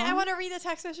 Wait, I want to read the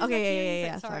text message. Okay,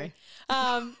 yeah, sorry.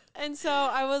 And so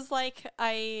I was like,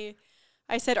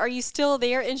 I said, are you still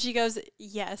there? And she goes,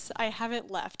 yes, I haven't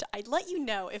left. I'd let you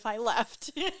know if I left.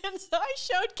 And so I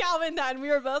showed Calvin that, and we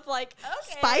were both like,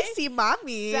 okay. Spicy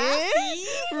mommy. Sassy.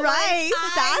 Right,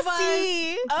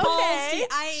 I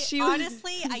sassy. Okay.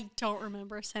 Honestly, I don't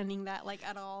remember sending that like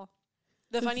at all.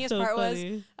 The funniest so part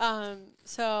funny.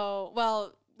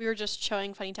 was, we were just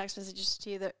showing funny text messages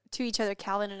to each other,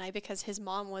 Calvin and I, because his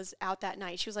mom was out that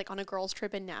night. She was like on a girls'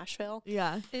 trip in Nashville.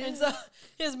 Yeah. And so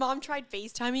his mom tried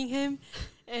FaceTiming him,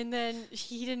 and then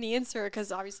he didn't answer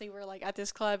because obviously we're like at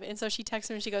this club. And so she texts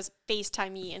him and she goes,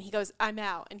 FaceTime me. And he goes, I'm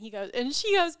out. And she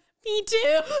goes, me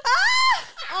too.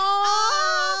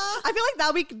 I feel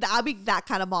like that'll be that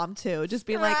kind of mom too. Just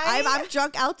being like, Right? I'm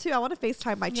drunk out too. I want to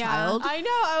FaceTime my child. I know.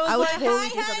 I would was like, totally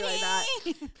hi, do something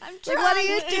honey. like that. I'm Like, what are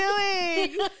you trying.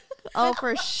 doing? Oh,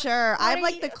 for sure. I'm are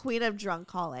like you- the queen of drunk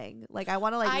calling. Like I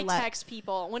want to like I let. text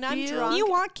people when I'm you? drunk. You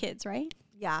want kids, right?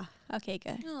 Yeah. Okay,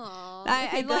 good. Aw.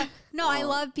 I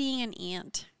love being an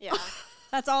aunt. Yeah.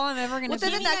 That's all I'm ever gonna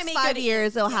Within be. the next 5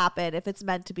 years, it'll happen. If it's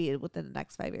meant to be, within the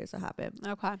next 5 years, it'll happen.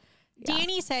 Okay. Yeah.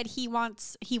 Danny said he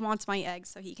wants my eggs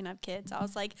so he can have kids. I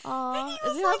was like, Aw, and and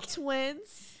he you was have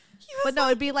twins. But no,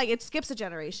 it'd be like it skips a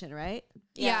generation, right?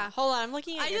 yeah. Hold on. I'm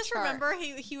looking at I your just chart. remember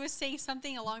he was saying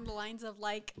something along the lines of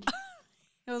like,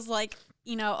 it was like,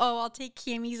 I'll take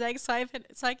Cammy's eggs so I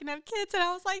can have kids, and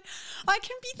I was like, I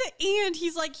can be the aunt.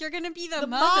 He's like, you're gonna be the mother.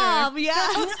 Mom, yeah.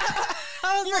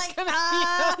 I was like,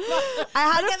 I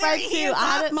had a friend too. hands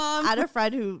I off, Mom. had a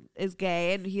friend who is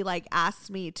gay, and he like asked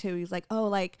me too. He's like, oh,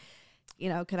 like,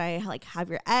 can I like have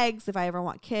your eggs if I ever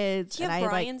want kids? Do you and have I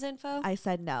Brian's info? I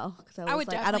said no because I I was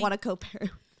would like, I don't definitely- want to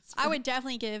co-parent. I would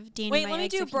definitely give Danny Wait, my let me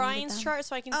eggs do if he needed Brian's them. chart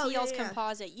so I can Oh, see yeah, y'all's yeah.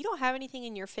 composite. You don't have anything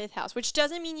in your 5th house, which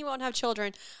doesn't mean you won't have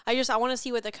children. I want to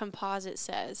see what the composite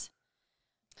says.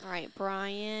 All right,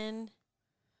 Brian.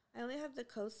 I only have the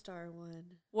co-star one.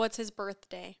 What's his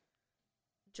birthday?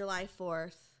 July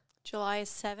 4th. July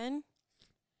 7?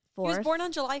 4th. He was born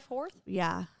on July 4th?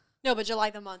 Yeah. No, but July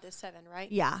the month is 7,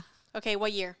 right? Yeah. Okay,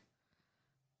 what year?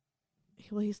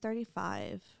 Well, he's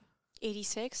 35.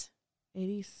 86?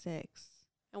 86.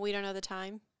 And we don't know the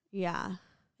time? Yeah.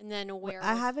 And then where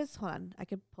I was- have his, hold on, I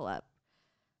could pull up.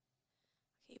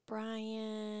 Okay,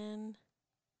 Brian.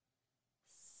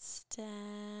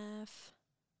 Steph.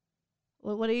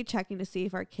 What are you checking to see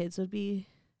if our kids would be?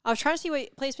 I was trying to see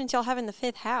what placements y'all have in the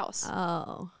 5th house.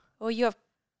 Oh. Well,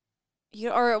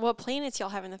 or what planets y'all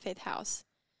have in the 5th house.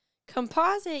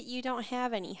 Composite, you don't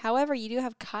have any. However, you do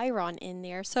have Chiron in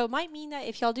there. So it might mean that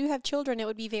if y'all do have children, it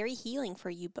would be very healing for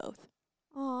you both.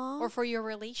 Aww. Or for your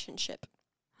relationship.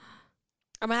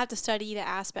 I'm going to have to study the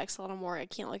aspects a little more. I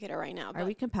can't look at it right now. Are But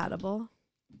we compatible?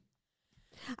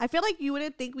 I feel like you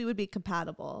wouldn't think we would be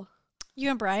compatible. You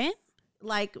and Brian?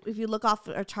 Like, if you look off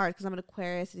our chart, because I'm an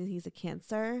Aquarius and he's a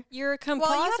Cancer. your composite...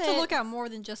 Well, you have to look at more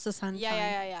than just the sun sign.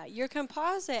 Yeah. Your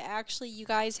composite, actually, you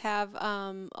guys have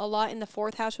a lot in the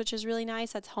 4th house, which is really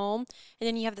nice. That's home. And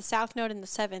then you have the South Node in the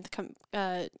 7th.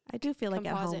 I do feel like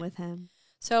at composite. home with him.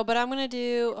 So, but I'm going to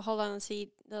do... Hold on, let's see.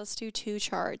 Let's do 2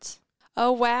 charts.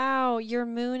 Oh, wow. Your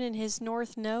moon and his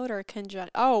North Node are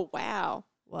conjunct. Oh, wow.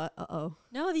 What? Uh-oh.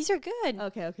 No, these are good.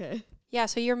 Okay. Yeah,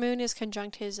 so your moon is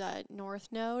conjunct his North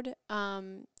Node,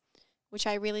 which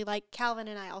I really like. Calvin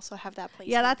and I also have that placement.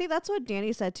 Yeah, I think that's what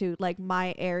Danny said too. Like,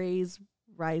 my Aries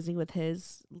rising with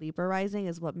his Libra rising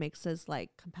is what makes us, like,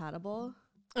 compatible.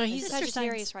 Oh, he's Sister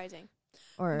Sagittarius signs. rising.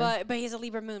 Or But he's a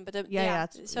Libra moon. But Yeah,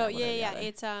 it's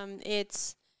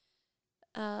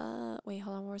wait,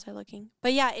 hold on, where was I looking?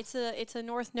 But yeah, it's a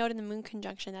North Node in the moon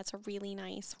conjunction. That's a really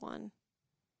nice one.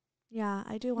 yeah,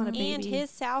 I do want a baby. And his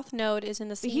South Node is in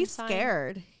the But same he's sign.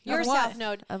 scared Your Of what? South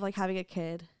Node. of, like, having a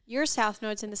kid. Your South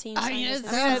Node's in the same sign. as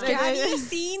his Have Sun. you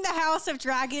seen the House of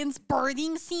Dragons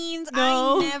birthing scenes?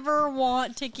 No. I never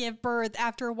want to give birth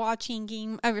after watching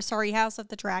House of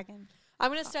the Dragon. I'm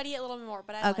gonna study it a little bit more,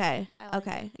 but I Okay. like it. I like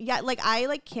Okay. it. Yeah, like, I,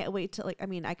 like, can't wait to, like, I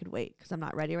mean, I could wait because I'm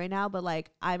not ready right now, but, like,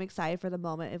 I'm excited for the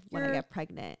moment when I You're- get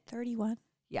pregnant. 31.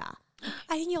 Yeah.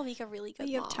 I think you'll make a really good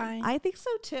You mom. have time. I think so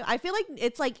too. I feel like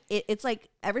it's like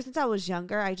ever since I was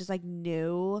younger, I just, like,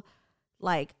 knew,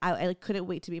 like, I like, couldn't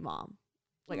wait to be mom.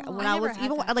 Like, Oh, when I I never was had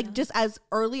even that like feeling. just as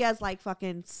early as, like,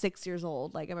 fucking 6 years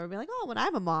old, like, I remember being like, oh, when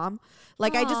I'm a mom,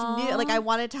 like, I just knew, like, I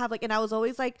wanted to have, like, and I was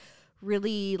always, like,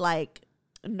 really, like,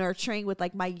 nurturing with,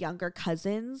 like, my younger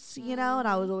cousins, you know, and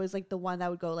I was always, like, the one that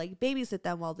would go, like, babysit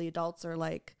them while the adults are,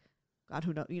 like, God,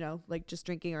 who knows, you know, like, just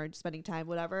drinking or spending time,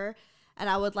 whatever. And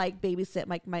I would, like, babysit,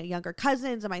 like, my younger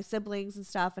cousins and my siblings and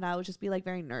stuff, and I would just be, like,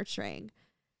 very nurturing.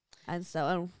 And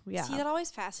so, yeah. See, that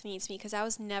always fascinates me because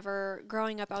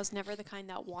growing up, I was never the kind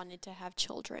that wanted to have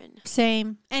children.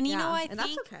 Same. And you Yeah, know, I and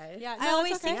think that's okay. Yeah, I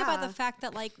always think about Yeah. the fact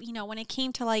that, like, you know, when it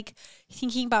came to, like,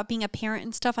 thinking about being a parent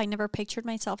and stuff, I never pictured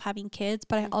myself having kids,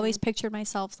 but I always pictured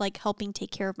myself, like, helping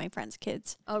take care of my friends'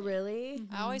 kids. Oh, really?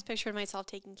 I always pictured myself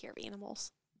taking care of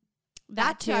animals.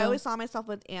 That too. I too. always saw myself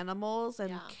with animals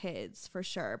and Yeah. kids for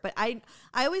sure. But I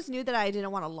always knew that I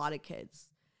didn't want a lot of kids.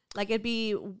 Like, it'd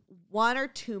be 1 or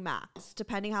 2 max,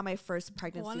 depending how my first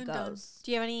pregnancy One and done. goes.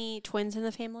 Do you have any twins in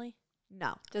the family?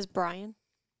 No, Does Brian?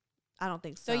 I don't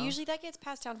think so. So usually that gets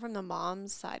passed down from the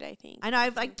mom's side, I think. I know.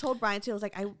 I've, like, told Brian too. I was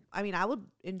like, I mean, I would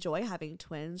enjoy having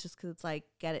twins just because it's like,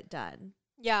 get it done.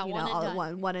 Yeah, You one know, and all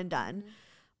done. at one and done. Mhm.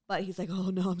 But he's like, oh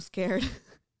no, I'm scared.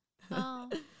 Oh.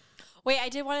 Wait, I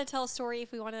did want to tell a story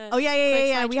if we want to. Oh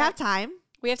yeah. We have time.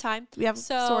 We have time. We have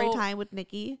So- story time with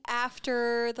Nikki.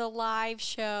 After the live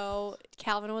show,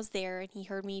 Calvin was there and he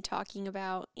heard me talking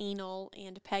about anal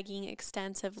and pegging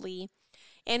extensively.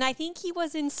 And I think he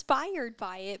was inspired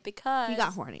by it because He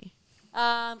got horny.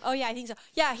 Oh yeah, I think so.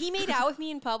 Yeah, he made out with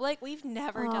me in public. We've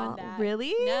never done that.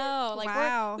 Really? No, like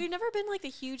Wow. we've never been like the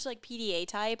huge like PDA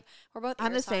type. We're both.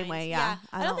 I'm air the same signs. way, yeah.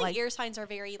 I I don't don't think like- air signs are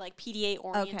very like PDA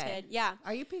oriented. Okay. Yeah.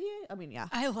 Are you PDA? I mean, yeah.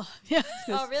 I love it.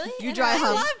 Oh really? You I dry don't know.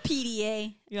 I hump. love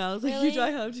PDA. Yeah, I was like, Really? you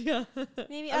dry humped, yeah.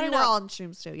 Maybe I I mean, don't we're know. all on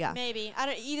shrooms too, yeah. Maybe I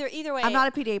don't. Either way. I'm not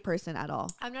a PDA person at all.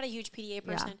 I'm not a huge PDA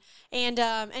person, and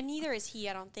neither is he,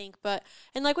 I don't think. But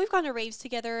and like we've gone to raves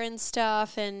together and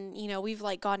stuff, and you know we've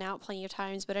like gone out plenty of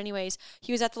times. But anyways,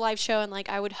 he was at the live show, and like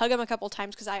I would hug him a couple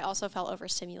times because I also felt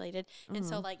overstimulated, and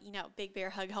so like you know, Big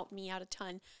Bear hug helped me out a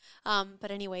ton. But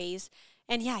anyways,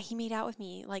 and yeah, he made out with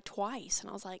me like twice, and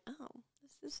I was like, oh,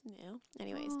 This is new.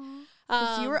 Anyways.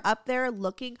 'Cause you were up there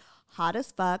looking hot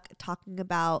as fuck, talking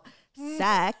about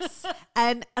sex,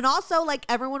 and also like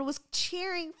everyone was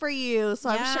cheering for you. So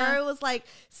I'm sure it was like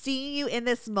seeing you in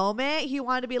this moment. He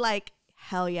wanted to be like,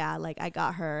 hell yeah, like I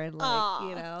got her, and like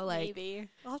you know, like maybe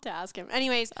I'll have to ask him.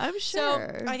 Anyways, I'm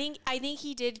sure. So I think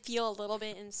he did feel a little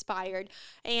bit inspired.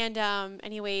 And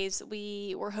anyways,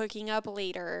 we were hooking up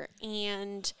later,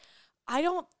 and I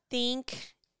don't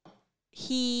think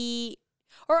he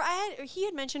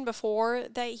had mentioned before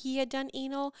that he had done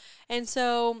anal. And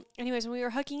so anyways, when we were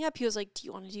hooking up, he was like, do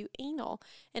you want to do anal?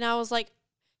 And I was like,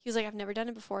 he was like, I've never done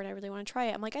it before and I really want to try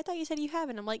it. I'm like, I thought you said you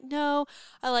haven't. I'm like, no.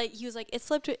 He was like, it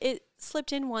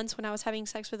slipped in once when I was having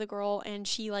sex with a girl and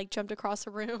she like jumped across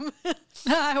the room.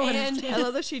 I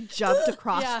love that she jumped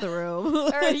across the room.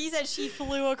 Or he said she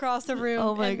flew across the room.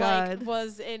 Oh my God. Like,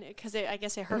 was in, because I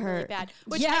guess it hurt really bad.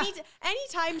 Which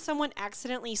anytime someone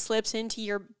accidentally slips into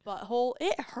your butthole,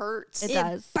 it hurts. It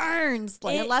does. Burns.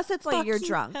 Like, unless it's like you're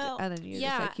drunk hell. and then you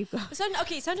just like keep going.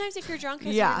 Sometimes if you're drunk,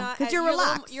 because you're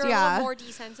relaxed. You're a little more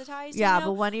desensitized. Yeah, you know?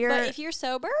 but when you're. But if you're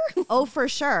sober. Oh, for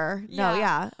sure. No,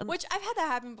 yeah. Which I've had that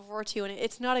happen before too, and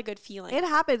it's not a good feeling. It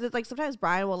happens. It's like sometimes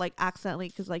Brian will like accidentally,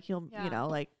 because like he'll, you know,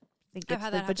 like think it's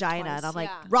the vagina, and I'm like,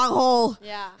 wrong hole.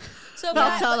 Yeah. So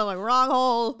I'll tell them like wrong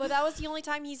hole. But that was the only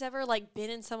time he's ever like been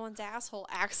in someone's asshole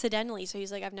accidentally. So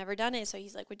he's like, I've never done it. So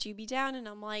he's like, would you be down? And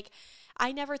I'm like,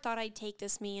 I never thought I'd take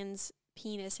this man's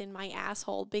penis in my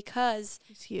asshole because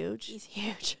he's huge. He's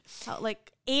huge.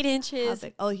 Like 8 inches.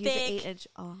 Oh, he's thick, an 8 inch.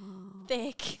 Oh,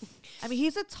 thick. I mean,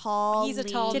 he's a tall.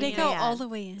 Did it go all the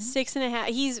way in? 6.5.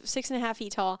 He's 6.5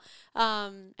 feet tall.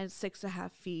 And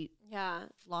 6.5 feet. Yeah.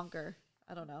 Longer.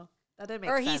 I don't know. That didn't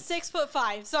make sense. sense. He's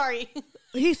 6'5". Sorry.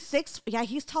 He's 6. Yeah,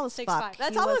 he's tall as 6'5". fuck.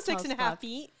 That's almost 6.5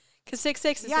 feet. Because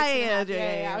 6'6" is 6.5.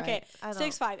 Yeah. Okay. Right.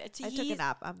 6'5". I took a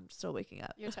nap. I'm still waking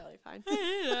up. You're totally fine.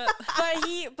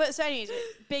 So anyways,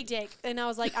 big dick. And I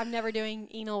was like, I'm never doing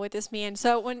anal with this man.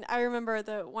 So when I remember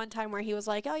the one time where he was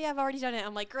like, oh yeah, I've already done it.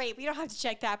 I'm like, great. We don't have to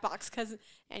check that box. Because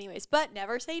anyways, but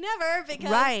never say never.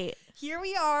 Because here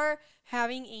we are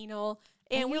having anal.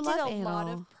 And we did a lot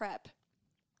of prep.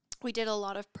 We did a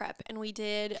lot of prep. And we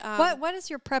did. What does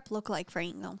your prep look like for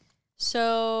anal?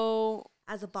 So.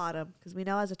 As a bottom, because we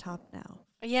know as a top now.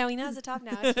 Yeah, we know as a top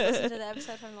now. If you listen to the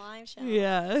episode from the live show.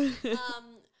 Yeah.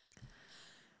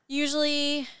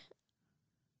 Usually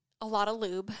a lot of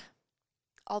lube.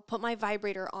 I'll put my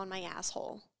vibrator on my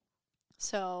asshole.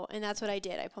 So, and that's what I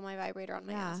did. I put my vibrator on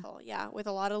my asshole. Yeah, with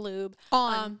a lot of lube.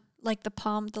 Like the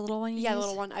palm, the little one you Yeah, use? the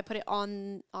little one. I put it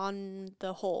on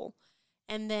the hole.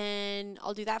 And then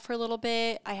I'll do that for a little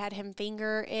bit. I had him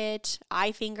finger it.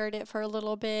 I fingered it for a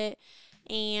little bit.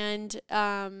 And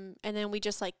then we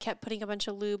just like kept putting a bunch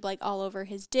of lube like all over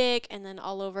his dick and then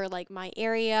all over like my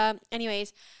area.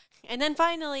 Anyways, and then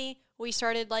finally we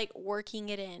started like working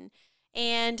it in.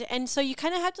 And so you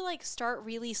kind of have to like start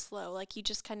really slow. Like you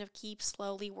just kind of keep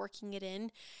slowly working it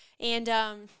in. And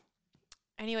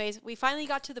anyways, we finally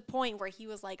got to the point where he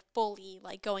was like fully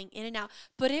like going in and out,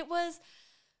 but it was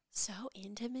so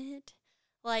intimate.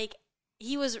 Like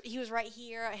he was right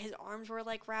here. His arms were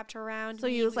like wrapped around me. So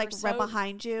he was like right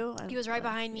behind you? He was right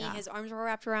behind me. Yeah. His arms were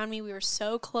wrapped around me. We were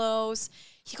so close.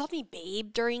 He called me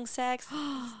babe during sex. He's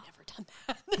never done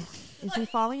that. Is he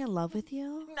falling in love with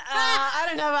you? I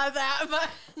don't know about that, but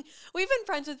we've been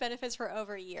friends with benefits for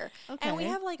over a year. Okay. And we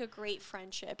have like a great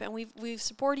friendship, and we've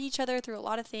supported each other through a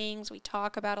lot of things. We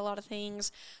talk about a lot of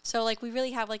things. So like we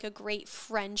really have like a great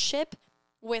friendship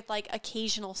with like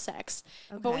occasional sex,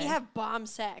 but we have bomb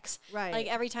sex like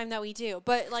every time that we do.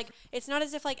 But like it's not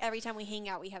as if like every time we hang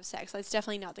out we have sex. That's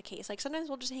definitely not the case. Like sometimes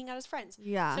we'll just hang out as friends.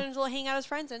 Yeah. Sometimes we'll hang out as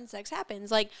friends and sex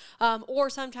happens. Like or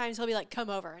sometimes he'll be like,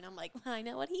 come over, and I'm like, I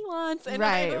know what he wants. And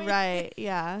right,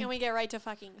 yeah. And we get right to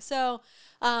fucking. So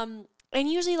and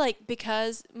usually like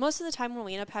because most of the time when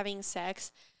we end up having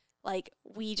sex, like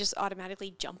we just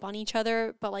automatically jump on each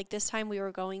other, but like this time we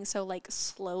were going so like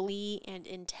slowly and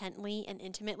intently and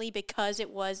intimately because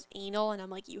it was anal, and I'm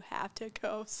like, you have to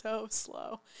go so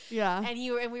slow. Yeah. And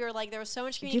we were like, there was so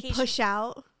much communication. Did you push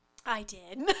out? I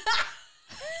did.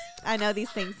 I know these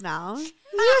things now.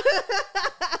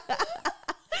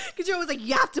 Because you're always like,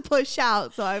 you have to push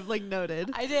out. So I've like noted.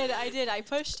 I did. I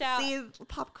pushed out. See,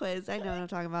 pop quiz. I know what I'm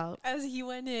talking about. As he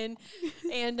went in.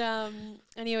 And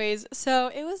anyways,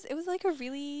 so it was like a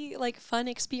really like fun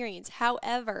experience.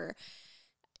 However,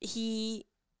 he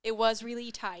it was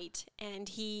really tight and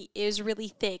he is really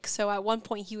thick. So at one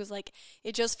point he was like,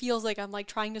 it just feels like I'm like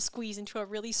trying to squeeze into a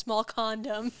really small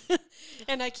condom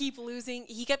and I keep losing.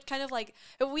 He kept kind of like,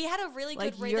 we had a really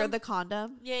Like good rhythm. you're the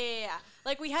condom? Yeah.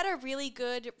 Like we had a really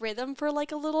good rhythm for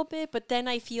like a little bit, but then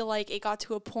I feel like it got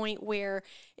to a point where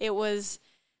it was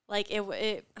like, it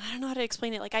I don't know how to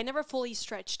explain it. Like I never fully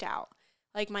stretched out.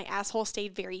 Like my asshole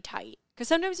stayed very tight. Because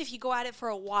sometimes if you go at it for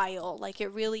a while, like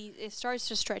it starts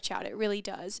to stretch out. It really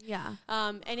does. Yeah.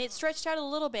 And it stretched out a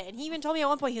little bit. And he even told me at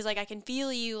one point, he's like, I can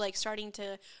feel you like starting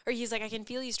to, or he's like, I can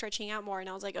feel you stretching out more. And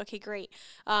I was like, okay, great.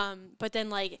 But then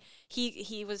like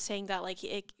he was saying that like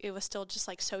it was still just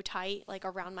like so tight, like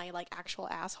around my like actual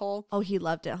asshole. Oh, he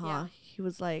loved it, huh? Yeah. He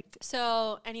was like,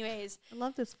 So anyways. I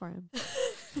love this for him.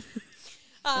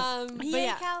 But Yay,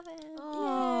 yeah. Calvin.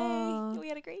 Yay. We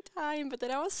had a great time, but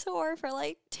then I was sore for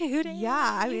like 2 days.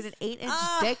 Yeah, I mean, an 8-inch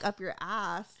dick up your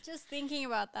ass. Just thinking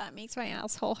about that makes my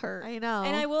asshole hurt. I know.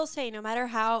 And I will say, no matter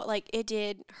how, like, it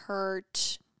did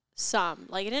hurt some.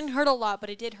 Like, it didn't hurt a lot,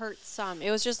 but it did hurt some. It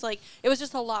was just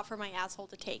a lot for my asshole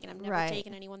to take, and I've never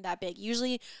taken anyone that big.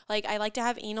 Usually, like, I like to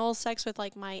have anal sex with,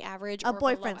 like, my average or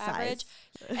boyfriend below average.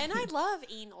 size. And I love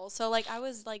anal. So, like, I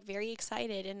was, like, very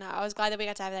excited, and I was glad that we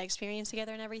got to have that experience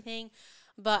together and everything.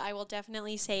 But I will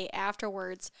definitely say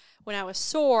afterwards, when I was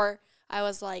sore, I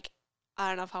was like, I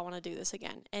don't know if I want to do this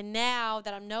again. And now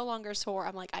that I'm no longer sore,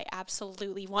 I'm like, I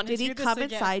absolutely want to do this again. Did he come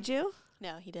inside you?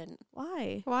 No, he didn't.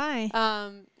 Why?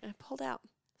 I pulled out.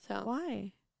 So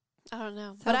why? I don't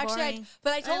know. So but actually, I told him.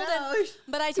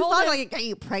 But I told him like it got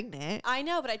you pregnant. I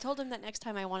know, but I told him that next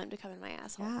time I want him to come in my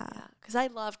asshole. Yeah, because I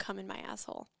love cum in my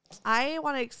asshole. I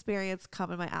want to experience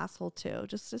cum in my asshole too,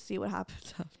 just to see what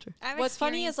happens after. What's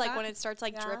funny is like when it starts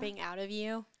like dripping out of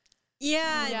you.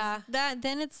 Yeah.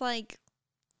 Then it's like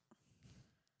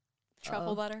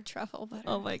truffle butter. Truffle butter.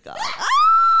 Oh my god.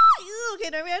 Ew, okay,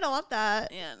 maybe I don't want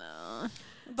that. Yeah, no.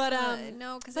 But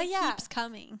no, because it keeps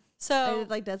coming. So it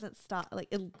like doesn't stop. Like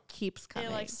it keeps coming.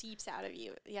 It like seeps out of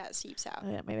you. Yeah, it seeps out.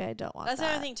 Oh, yeah, maybe I don't want That's that.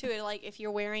 another thing too. It, like if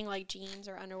you're wearing like jeans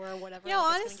or underwear or whatever. Yeah,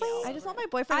 like, honestly, I just want my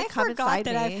boyfriend to come forgot inside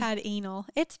that me. I've had anal.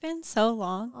 It's been so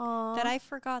long Aww. that I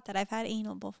forgot that I've had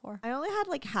anal before. I only had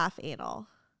like half anal.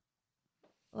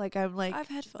 Like I'm like I've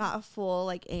had fun. not a full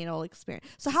like anal experience.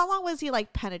 So how long was he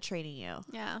like penetrating you?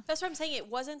 Yeah. That's what I'm saying. It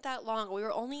wasn't that long. We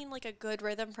were only in like a good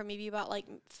rhythm for maybe about like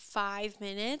 5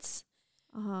 minutes.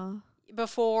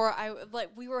 Before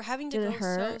we were having to go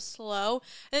so slow.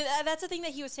 And that's the thing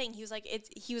that he was saying. He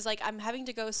was like, I'm having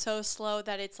to go so slow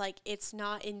that it's like, it's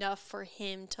not enough for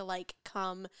him to like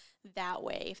come that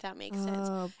way, if that makes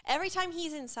sense. Every time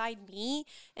he's inside me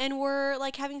and we're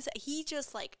like having he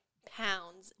just like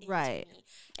pounds into me.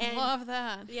 And love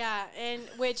that. Yeah, and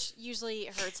which usually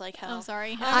hurts like hell. I'm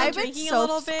sorry. I've been drinking so a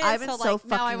little bit. I've been so like,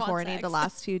 now I fucking want horny sex. the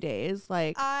last few days.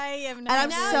 Like I am and now I'm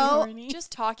very so horny.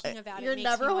 Just talking about it. You're makes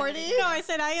never me wanna horny? do No, it. I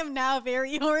said I am now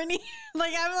very horny.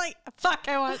 Like I'm like, fuck,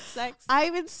 I want sex.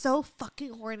 I've been so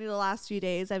fucking horny the last few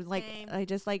days. I'm like, Same. I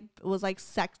just like was like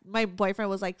my boyfriend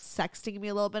was like sexting me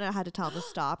a little bit and I had to tell him to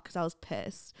stop because I was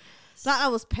pissed. Not I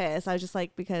was pissed. I was just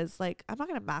like, because like I'm not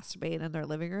gonna masturbate in their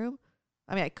living room.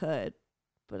 I mean I could,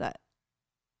 but I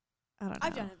don't know.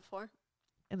 I've done it before.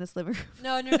 In this living room.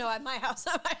 No, at my house,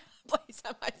 at my place.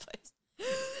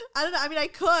 I don't know. I mean I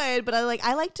could, but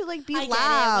I like to like be I get it.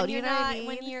 loud. When You you're know what I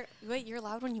not- mean? Wait, you're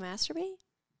loud when you masturbate?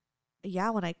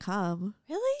 Yeah, when I come.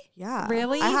 Really? Yeah.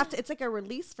 Really? I have to. It's like a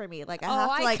release for me. Like I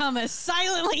have to like. come as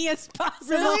silently as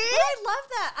possible. Really? I love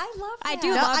that. I love that. I do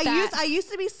love that. I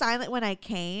used to be silent when I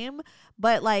came,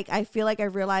 but like I feel like I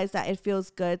realized that it feels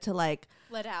good to like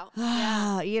let out.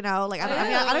 you know, like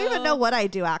I don't even know what I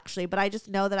do actually, but I just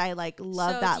know that I like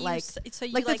love So that do you like s- so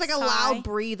you, like it's like, like a sigh? loud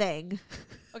breathing.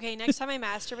 Okay, next time I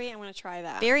masturbate, I'm going to try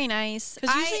that. Very nice.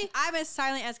 'Cause usually- I'm as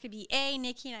silent as could be.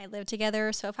 Nikki and I live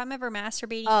together, so if I'm ever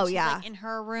masturbating, Oh, and she's yeah. like in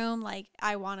her room, like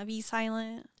I want to be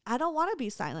silent. I don't want to be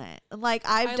silent. Like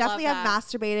I I've love definitely have that.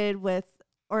 masturbated with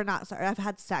or not sorry, I've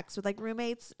had sex with like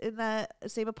roommates in the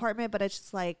same apartment, but it's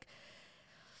just like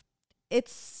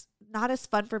it's not as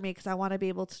fun for me because I want to be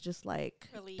able to just like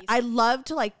Release. I love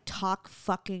to like talk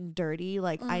fucking dirty.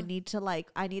 Like I need to like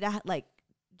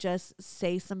just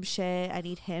say some shit. I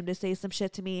need him to say some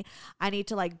shit to me. I need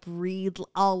to like breathe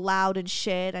all loud and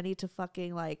shit. I need to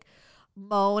fucking like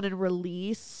moan and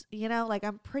release, you know? Like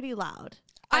I'm pretty loud.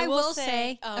 I will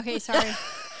say, oh. okay, sorry.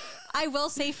 I will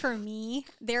say for me,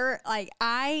 there's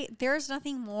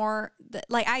nothing more that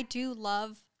like I do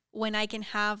love when I can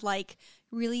have like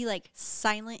really like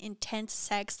silent, intense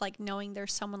sex, like knowing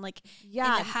there's someone like in the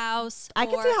house. I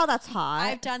can or see how that's hot.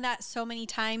 I've done that so many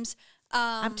times.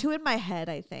 I'm too in my head,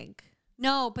 I think.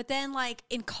 No, but then like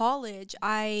in college,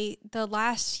 the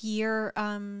last year,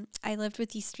 I lived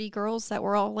with these 3 girls that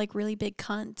were all like really big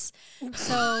cunts.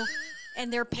 So,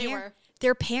 and their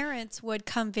parents would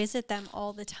come visit them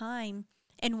all the time.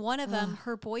 And one of them,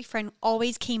 her boyfriend,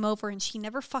 always came over and she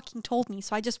never fucking told me.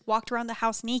 So I just walked around the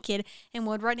house naked and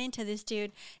would run into this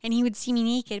dude and he would see me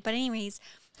naked. But anyways,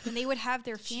 when they would have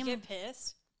their family. Did she get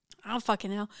pissed? I don't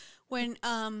fucking know.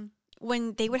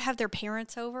 When they would have their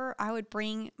parents over, I would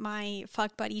bring my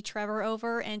fuck buddy Trevor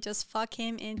over and just fuck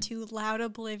him into loud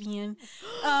oblivion.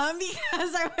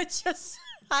 Because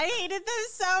I hated them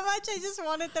so much. I just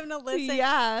wanted them to listen.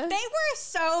 Yeah. They were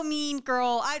so mean,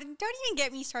 girl. Don't even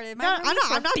get me started.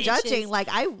 I'm not judging. Like,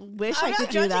 I wish I could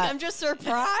do that. I'm just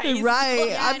surprised. Right.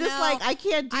 Yeah, I'm just like, I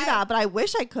can't do that, but I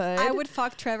wish I could. I would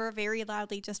fuck Trevor very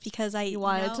loudly just because I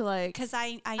wanted to, like. Because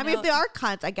I mean, if they are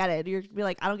cunts, I get it. You're be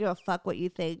like, I don't give a fuck what you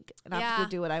think, and I'm just gonna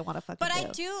do what I want to fucking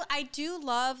do. But I do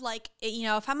love, like,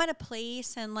 if I'm at a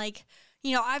place and, like,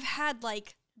 I've had,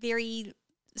 like, very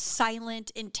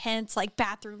silent, intense, like,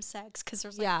 bathroom sex because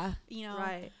there's, like,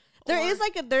 right. There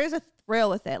is a thrill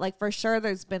with it. Like, for sure,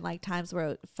 there's been, like, times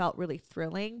where it felt really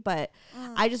thrilling, but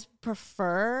I just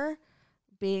prefer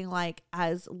being, like,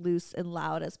 as loose and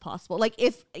loud as possible. Like,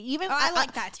 if even I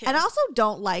like that too. And I also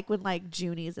don't like when, like,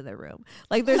 Junie's in the room.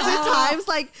 Like, there's been times,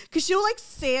 like, because she'll, like,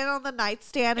 stand on the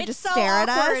nightstand and just stare at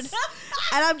us,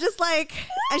 and I'm just like,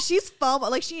 and she's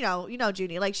like, she, you know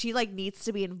Junie, like, she, like, needs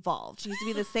to be involved. She needs to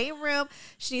be in the same room.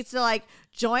 She needs to, like,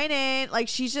 join in. Like,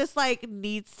 she's just, like,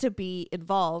 needs to be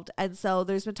involved. And so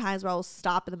there's been times where I'll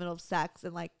stop in the middle of sex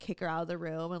and, like, kick her out of the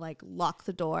room and, like, lock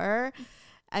the door.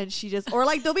 And she just, or,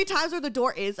 like, there'll be times where the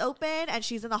door is open and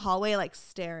she's in the hallway, like,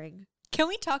 staring. Can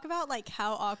we talk about, like,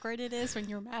 how awkward it is when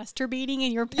you're masturbating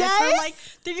and your pets are like,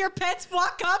 your pets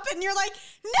walk up and you're like,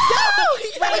 no!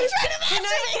 Wait, can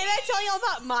I tell y'all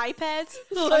about my pets?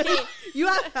 Okay, you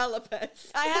have hella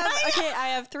pets. I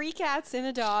have 3 cats and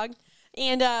a dog.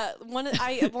 And I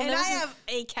have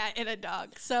a cat and a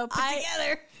dog. So put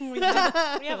together.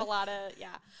 we have a lot of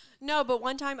No, but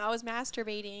one time I was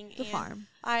masturbating. The farm.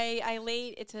 I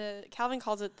laid. Calvin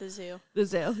calls it the zoo. The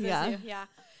zoo. Zoo, yeah.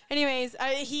 Anyways,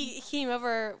 he came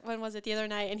over. When was it? The other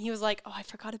night, and he was like, "Oh, I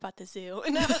forgot about the zoo."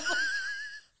 And I was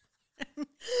like,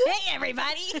 "Hey,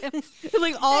 everybody!"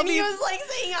 Like all and these, he was like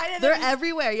saying hi to they're them.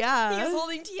 everywhere. Yeah. He was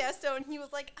holding Tiesto, and he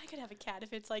was like, "I could have a cat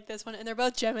if it's like this one." And they're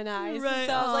both Geminis, right?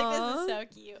 So I was like, "This is so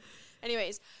cute."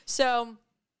 Anyways, so.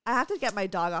 I have to get my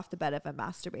dog off the bed if I'm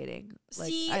masturbating. Like,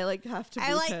 See, I like have to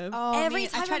move him. Every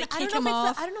time I try to kick him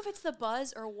off. off. I don't know if it's the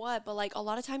buzz or what, but like a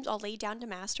lot of times I'll lay down to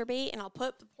masturbate and I'll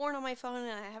put the porn on my phone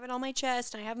and I have it on my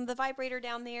chest and I have the vibrator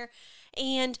down there.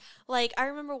 And like I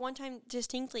remember one time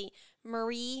distinctly,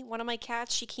 Marie, one of my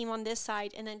cats, she came on this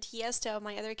side, and then Tiesto,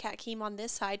 my other cat, came on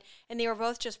this side, and they were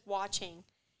both just watching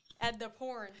at the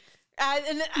porn.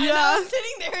 And I was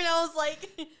sitting there and I was like,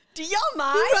 do y'all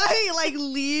mind? Right, like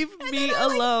leave me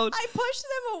alone. I pushed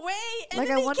them away. And like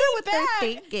then I wonder what back.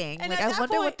 they're thinking. And like I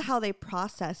wonder how they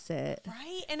process it.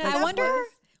 Right, and like, I wonder.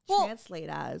 Translate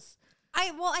as.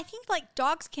 I think like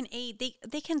dogs can aid.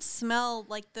 They can smell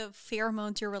like the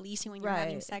pheromones you're releasing when you're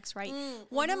having sex, right?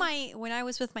 When I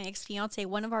was with my ex-fiance,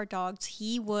 one of our dogs,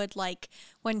 he would like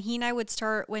when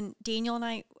Daniel and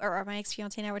I, or my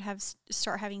ex-fiance and I would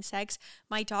start having sex,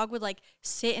 my dog would like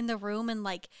sit in the room and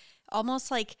like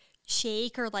almost like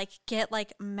shake or like get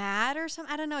like mad or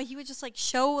something. I don't know. He would just like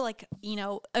show like,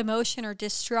 emotion or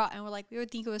distraught, and we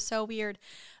would think it was so weird.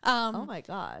 Oh my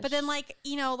gosh. But then like,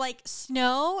 like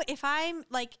Snow, if I'm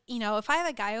like, if I have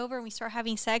a guy over and we start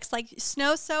having sex, like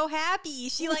Snow's so happy.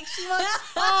 She wants she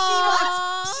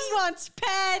wants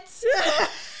pets.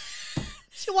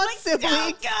 She wants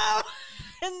siblings. Go.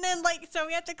 And then so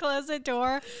we have to close the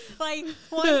door. Like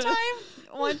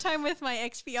one time with my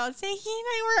ex-fiance, he and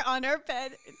I were on our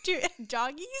bed,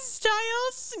 doggy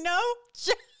style, Snow.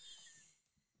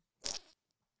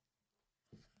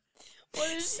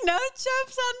 Snow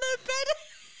jumps on the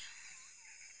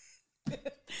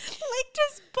bed, licked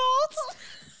his balls,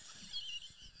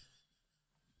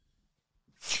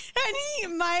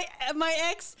 and my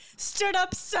ex stood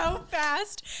up so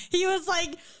fast. He was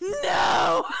like,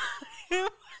 "No." Ew,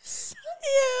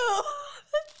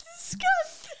 that's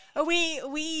disgusting.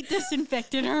 We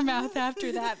disinfected her mouth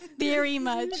after that very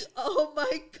much. Oh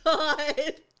my god.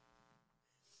 It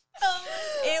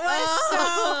was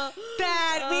so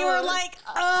bad. We were like,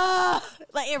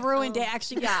 it ruined it.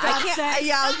 Actually,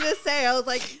 I was gonna say, I was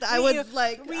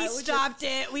like, we stopped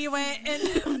it. We went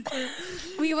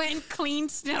and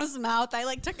cleaned Snow's mouth.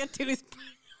 I took a toothbrush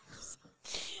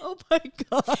Oh my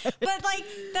god! But like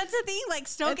that's the thing. Like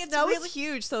Snow And gets Snow really is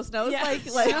huge, so Snow's Yeah. like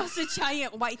Snow's a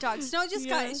giant white dog. Snow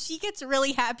just she gets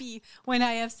really happy when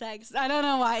I have sex. I don't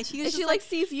know why. She and just she like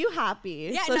sees you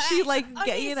happy. Yeah, so no, she like okay,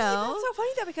 get see, that's so funny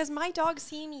though because my dog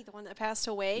Sammy, the one that passed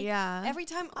away. Yeah. Every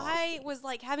time I was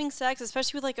like having sex,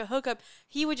 especially with like a hookup,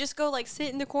 he would just go like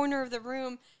sit in the corner of the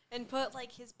room and put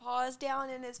like his paws down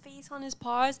and his face on his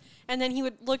paws, and then he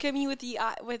would look at me with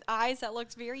with eyes that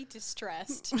looked very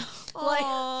distressed. Like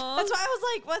that's why I was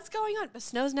like, "What's going on?" But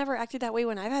Snow's never acted that way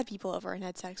when I've had people over and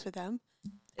had sex with them.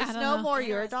 Is Snow more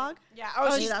your dog? Yeah.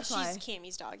 She's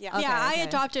Cammy's dog. Yeah. Okay, Yeah, I okay.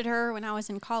 adopted her when I was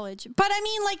in college. But I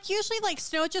mean, like, usually, like,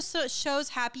 Snow just shows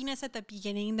happiness at the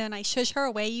beginning. Then I shush her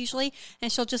away usually,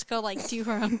 and she'll just go, like, do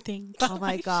her own thing. Oh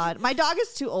my god, my dog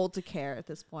is too old to care at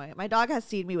this point. My dog has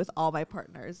seen me with all my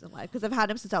partners in life because I've had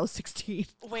him since I was 16.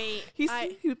 Wait. He's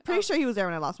pretty sure he was there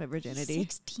when I lost my virginity.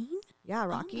 16? Yeah,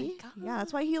 Rocky. Yeah,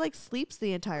 that's why he like sleeps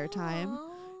the entire time.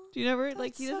 Do you never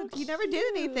like he doesn't? He never did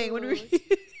anything when we were.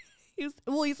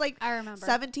 He's like I remember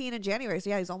 17 in January,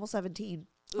 so yeah, he's almost 17.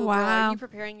 Ooh, Wow. girl, are you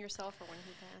preparing yourself for when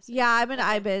he passes? Yeah,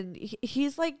 I've been.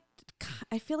 He's like,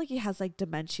 I feel like he has like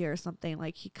dementia or something.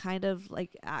 Like he kind of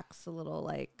like acts a little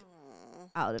like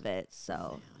out of it.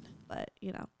 So, but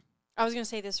you know, I was gonna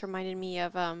say this reminded me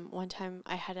of one time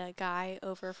I had a guy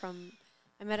over from.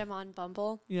 I met him on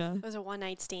Bumble. Yeah. It was a one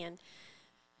night stand.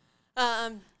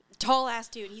 Tall ass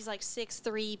dude. He's like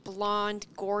 6'3", blonde,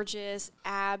 gorgeous,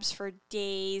 abs for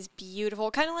days,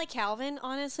 beautiful. Kind of like Calvin,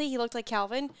 honestly. He looked like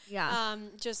Calvin. Yeah.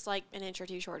 Just like an inch or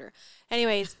two shorter.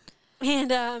 Anyways,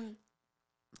 and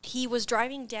he was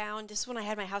driving down. This is when I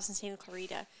had my house in Santa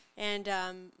Clarita. And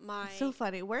my it's so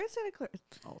funny. Where is Santa Clarita?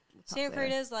 Oh, Santa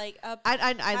Clarita is like up.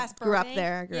 I past grew up Burbank.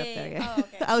 there. I grew up there. Yeah. Oh,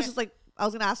 okay. I was just like, I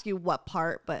was gonna ask you what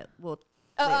part, but we'll.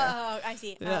 Oh, later. I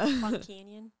see. Yeah. Plum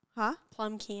Canyon. Huh?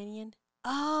 Plum Canyon.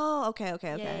 Oh, okay. I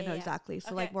Yeah, know yeah. exactly. So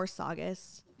Okay. like more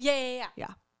Saugus. Yeah. Yeah.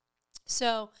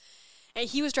 So, and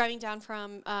he was driving down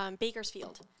from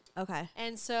Bakersfield. Okay.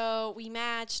 And so we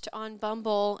matched on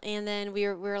Bumble, and then we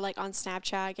were like on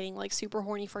Snapchat getting like super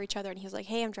horny for each other. And he was like,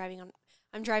 "Hey, I'm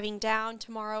driving down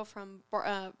tomorrow from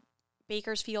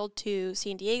Bakersfield to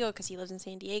San Diego because he lives in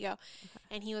San Diego." Okay.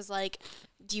 And he was like,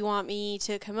 "Do you want me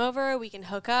to come over? We can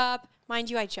hook up." Mind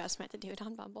you, I just met the dude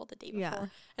on Bumble the day before. Yeah.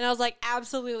 And I was like,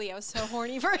 absolutely. I was so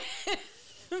horny for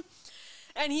him.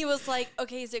 And he was like,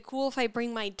 "Okay, is it cool if I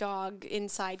bring my dog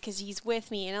inside because he's with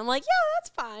me?" And I'm like, "Yeah, that's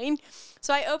fine."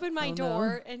 So I opened my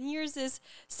door, and here's this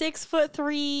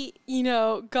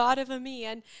 6'3", god of a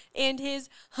man, and his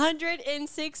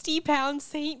 160-pound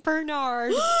Saint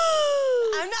Bernard.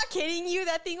 I'm not kidding you.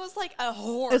 That thing was like a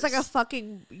horse. It's like a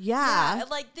fucking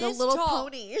like the this little tall,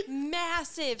 pony.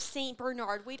 massive Saint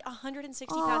Bernard weighed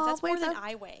 160 pounds. That's more than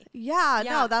I weigh. Yeah,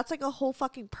 Yeah. no, that's like a whole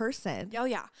fucking person. Oh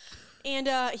yeah. And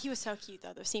he was so cute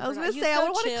though. The Saint I was Bernard. gonna He say I so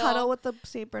would want to chill. cuddle with the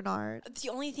Saint Bernard. The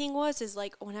only thing is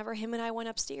like whenever him and I went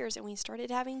upstairs and we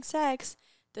started having sex,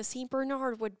 the Saint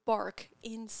Bernard would bark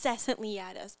incessantly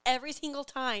at us every single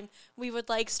time we would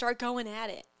like start going at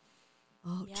it.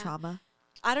 Oh, Yeah. trauma.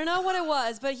 I don't know what it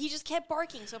was, but he just kept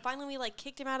barking. So finally we like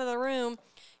kicked him out of the room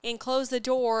and closed the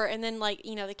door. And then like,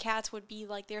 the cats would be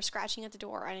like, they're scratching at the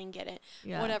door. I didn't get it.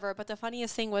 Yeah. Whatever. But the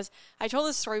funniest thing was I told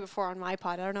this story before on my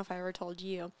pod. I don't know if I ever told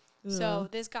you. So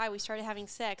this guy, we started having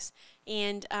sex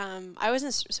and I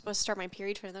wasn't supposed to start my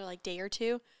period for another like day or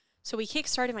two. So we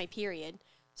kick-started my period.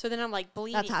 So then I'm like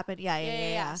bleeding. That's happened.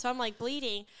 Yeah. So I'm like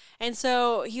bleeding. And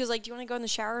so he was like, "Do you want to go in the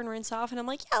shower and rinse off?" And I'm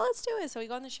like, "Yeah, let's do it." So we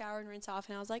go in the shower and rinse off.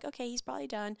 And I was like, "Okay, he's probably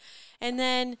done." And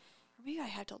then, or maybe I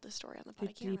had told this story on the pod. I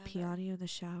Did can't he remember. pee on you in the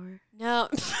shower? No.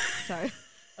 Sorry.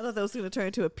 I thought that was going to turn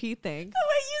into a pee thing. The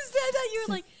way you said that, you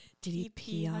were like, Did he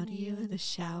pee on you in the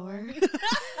shower?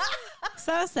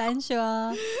 So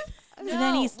sensual. No, And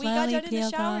then he we got slowly done in the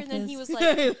peeled shower, off and then his- he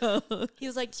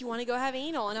was like, "Do you want to go have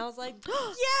anal?" And I was like,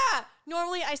 "Yeah."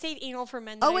 Normally, I save anal for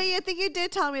men. Oh, wait, I think you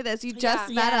did tell me this. You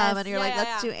just met him, and you're like,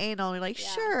 let's do anal. And you're like,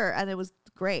 sure. And it was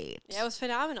great. Yeah, it was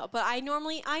phenomenal. But I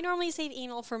normally save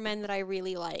anal for men that I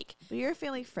really like. But you're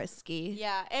feeling frisky.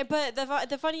 Yeah, but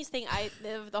the funniest thing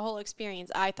the whole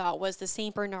experience I thought was the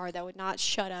Saint Bernard that would not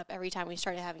shut up every time we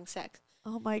started having sex.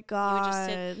 Oh my He would god.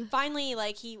 just sit. Finally,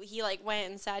 like he like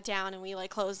went and sat down, and we like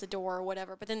closed the door or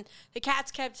whatever. But then the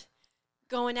cats kept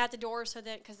going at the door, so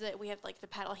that because we have like the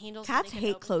paddle handles. and Cats they kept hate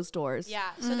open- closed doors.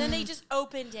 Yeah, so then they just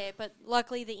opened it, but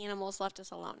luckily the animals left us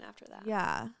alone after that.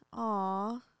 Yeah.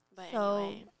 Aw. But So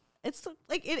anyway, It's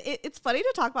like it's funny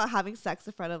to talk about having sex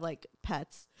in front of like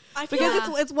pets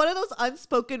because it's one of those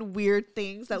unspoken weird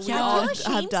things that we I all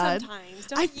feel have done. Sometimes,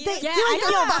 I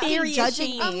feel fucking very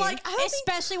judging me. I'm like,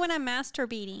 especially when I'm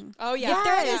masturbating. Oh yeah, if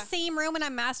they're in the same room and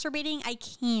I'm masturbating, I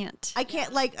can't. I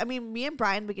can't like. I mean, me and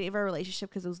Brian beginning of our relationship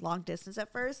because it was long distance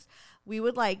at first. We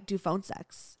would like do phone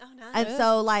sex, and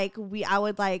so like I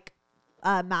would like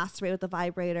masturbate with the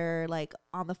vibrator like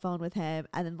on the phone with him,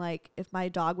 and then like if my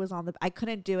dog was I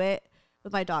couldn't do it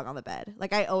with my dog on the bed.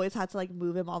 Like I always had to like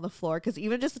move him on the floor because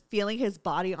even just feeling his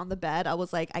body on the bed, I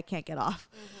was like, I can't get off.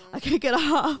 I can't get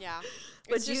off. Yeah.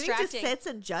 But Judy just sits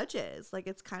and judges. Like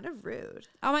it's kind of rude.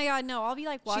 Oh my God, no! I'll be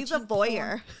like watching. She's a voyeur.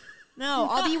 Porn. No,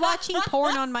 I'll be watching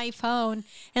porn on my phone,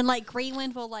 and like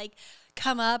Grayland will like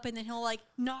come up, and then he'll like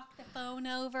knock the phone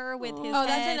over with his. Oh, head.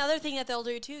 that's another thing that they'll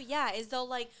do too. Yeah, is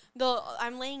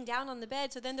I'm laying down on the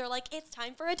bed, so then they're like, it's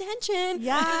time for attention.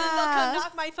 Yeah, and then they'll come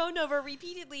knock my phone over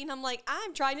repeatedly, and I'm like,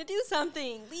 I'm trying to do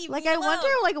something. Leave me alone.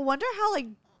 I wonder how like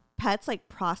pets like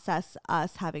process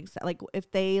us having sex. Like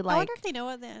if they like. I wonder if they know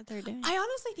what they're doing. I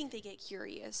honestly think they get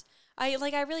curious. I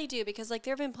really do because like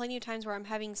there have been plenty of times where I'm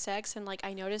having sex and like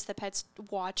I notice the pet's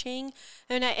watching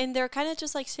and they're kind of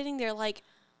just like sitting there like,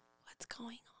 what's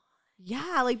going on?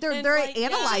 Yeah, like they're like,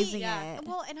 analyzing yeah. it.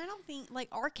 Well, and I don't think like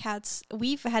our cats,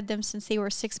 we've had them since they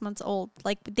were 6 months old.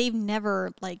 Like they've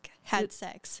never like had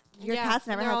sex. Your cats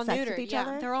never had sex with each yeah.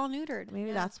 other? They're all neutered.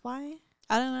 Maybe that's why.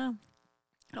 I don't know.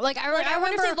 Like I wonder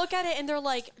remember if they look at it and they're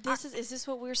like, is this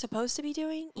what we're supposed to be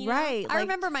doing? You know? Right. I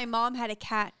remember my mom had a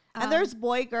cat. And there's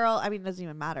boy, girl. I mean, it doesn't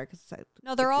even matter because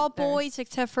no, they're all boys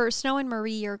except for Snow and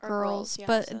Marie are girls, yeah,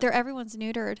 but so. everyone's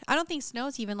neutered. I don't think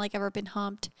Snow's even like ever been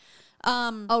humped.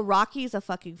 Rocky's a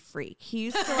fucking freak. He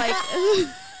used to like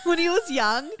when he was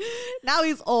young. Now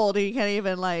he's old. He can't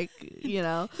even like he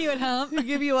would hump,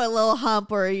 give you a little hump,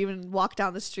 or even walk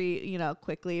down the street,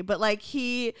 quickly. But like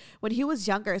when he was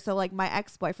younger, so like my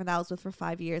ex-boyfriend that I was with for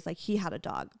 5 years, like he had a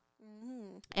dog,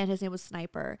 and his name was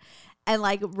Sniper, and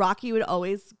like Rocky would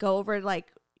always go over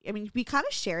like. I mean, we kind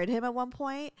of shared him at one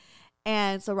point.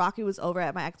 And so Rocky was over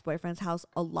at my ex-boyfriend's house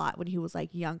a lot when he was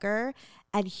like younger.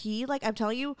 And he like, I'm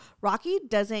telling you, Rocky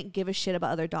doesn't give a shit about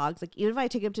other dogs. Like even if I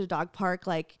take him to the dog park,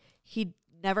 like he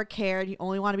never cared. He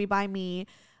only wanted to be by me.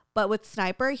 But with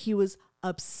Sniper, he was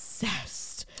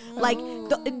obsessed. Like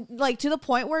to the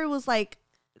point where it was like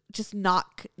just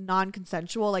not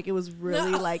non-consensual. Like it was really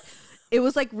like it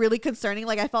was like really concerning.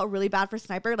 Like I felt really bad for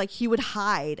Sniper. Like he would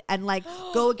hide and like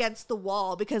go against the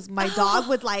wall because my dog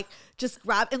would like just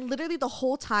grab, and literally the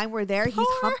whole time we're there, he's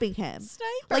humping him. Sniper.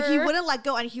 Like he wouldn't let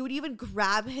go, and he would even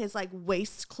grab his like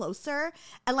waist closer,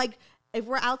 and like if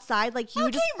we're outside, like he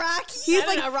would just Rocky. He's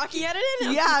like Rocky had it in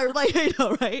him. Yeah, like I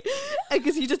know, right?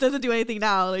 Because he just doesn't do anything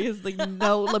now. Like he's like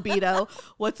no libido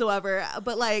whatsoever,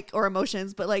 but like or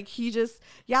emotions. But like he just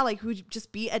like he would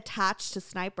just be attached to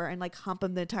Sniper and like hump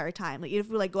him the entire time. Like if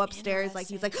we like go upstairs, like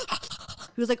he's like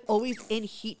he was like always in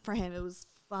heat for him. It was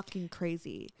fucking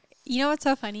crazy. You know what's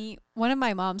so funny? One of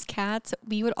my mom's cats,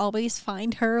 we would always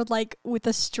find her like with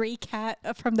a stray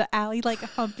cat from the alley, like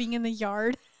humping in the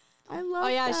yard. I love. Oh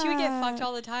yeah, that. she would get fucked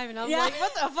all the time, and I'm like,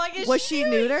 what the fuck is Was she she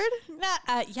doing? neutered?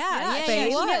 Yeah. she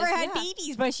She was, never had yeah.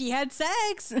 babies, but she had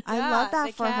sex. I Yeah, love the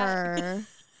that for cat. her.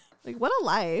 Like what a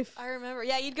life. I remember.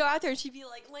 Yeah, you'd go out there and she'd be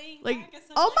like laying Like, back or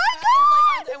something oh like my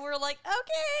that. Like, and we're like,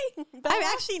 okay.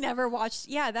 I've actually never watched.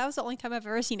 Yeah, that was the only time I've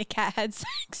ever seen a cat had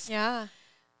sex. Yeah.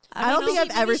 I don't think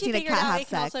I've ever seen a figured cat out have it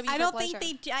can also sex. be I for don't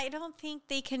think pleasure. I don't think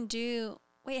they can do.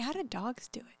 Wait, how do dogs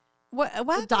do it? What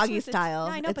happens doggy with the style.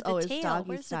 No, I know, It's but the always tail. doggy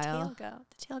Where's style. the tail go?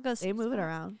 The tail goes. They move it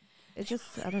around. It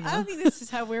just I don't know. I don't think this is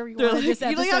how where we They're want like, this you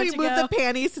episode know how you to move go. the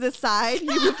panties to the side,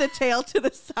 you move the tail to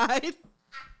the side.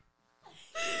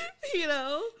 You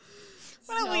know.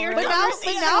 What a weird But now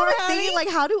conversation we're we're thinking having. like,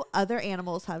 how do other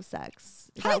animals have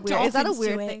sex? Is How that do weird? Is that a dolphins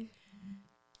do weird it? thing?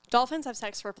 Dolphins have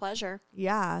sex for pleasure.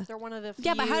 Yeah. They're one of the few.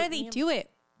 Yeah, but how do they do it?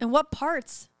 And what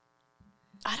parts?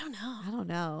 I don't know. I don't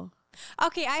know.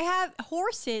 Okay, I have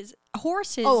horses.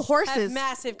 Horses. Oh, Have horses.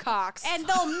 massive cocks. And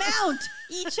they'll mount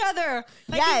each other.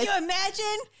 Like, Yes. can you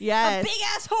imagine Yes. a big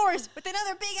ass horse with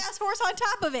another big ass horse on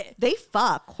top of it? They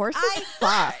fuck. Horses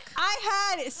fuck.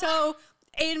 I had so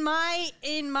in my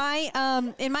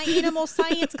animal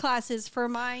science classes for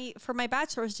my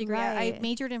bachelor's degree, I Right.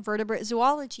 majored in vertebrate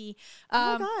zoology.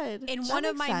 Oh my God. In That one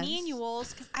of makes my sense.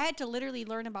 manuals, because I had to literally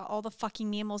learn about all the fucking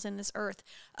mammals in this earth,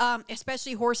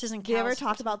 especially horses and Do cows. you ever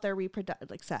talk about their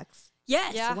reproductive sex?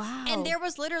 Yes. Yeah. Wow. And there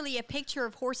was literally a picture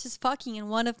of horses fucking in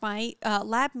one of my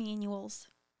lab manuals.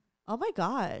 Oh my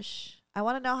gosh. I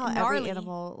want to know how Gnarly. every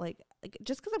animal like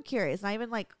just because I'm curious, not even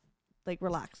like like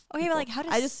relax. Okay, but like, how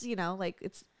does I just like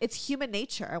it's human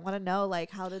nature. I want to know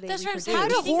like how do they That's what I'm reproduce? saying. How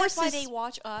do you think that's why horses- they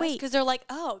watch us? Wait. Because they're like,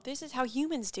 oh, this is how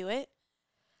humans do it.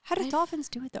 How do dolphins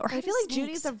do it though? Or how I feel do like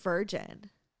Junie's a snakes? virgin.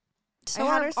 So I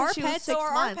had our, her since our she was pets, 6 so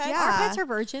our months. pets- Yeah, our pets are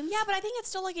virgins. Yeah, but I think it's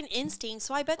still like an instinct.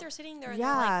 So I bet they're sitting there and they're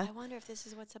Yeah. like, I wonder if this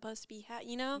is what's supposed to be,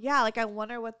 you know? yeah. Like I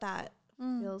wonder what that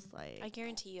feels like. I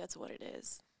guarantee you that's what it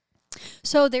is.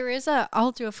 So there is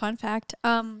I'll do a fun fact.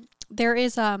 There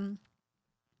is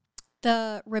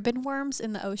the ribbon worms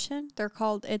in the ocean. They're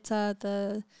called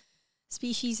the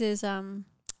species is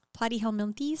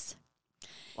Platyhelminthes.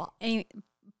 Wow. Anyway,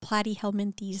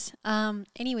 Platyhelminthes.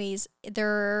 Anyways,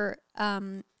 they're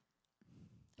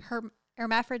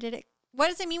hermaphroditic. What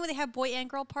does it mean when they have boy and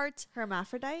girl parts?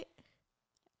 Hermaphrodite.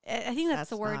 I think that's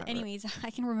the word. not Anyways, I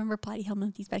can remember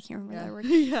Platyhelminthes, but I can't remember the other word.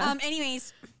 Yeah.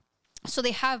 Anyways, so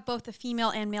they have both the female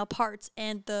and male parts,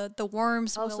 and the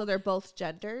worms. Oh, so they're both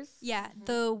genders. Yeah,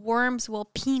 the worms will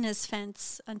penis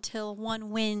fence until one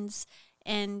wins,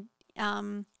 and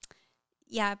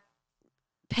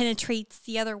penetrates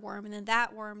the other worm, and then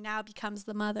that worm now becomes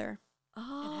the mother.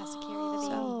 Oh, has to carry the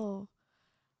baby.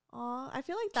 Oh, I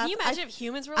feel like that's. Can you imagine if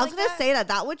humans were I was like gonna that? say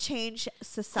that would change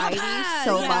society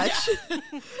so Yeah. much.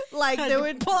 Like there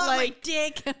would pull out my like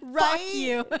dick. right? Fuck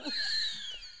you.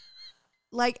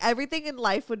 like everything in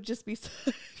life would just be.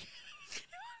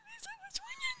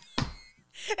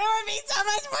 It would be so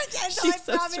much more gentle. She's I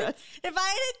so promise. stressed. If I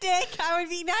had a dick, I would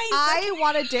be nice. I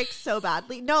want a dick so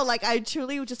badly. No, like I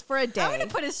truly just for a day. I'm gonna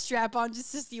put a strap on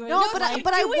just to see what. No, it but looks I like.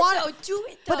 but I want Do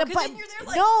it though. but, 'cause but then you're there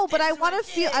like, no, but I "This is want my to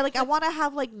feel. dick." I want to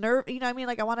have like nerve. You know what I mean?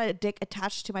 Like I want a dick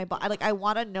attached to my body. Like I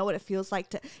want to know what it feels like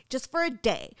to just for a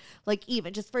day. Like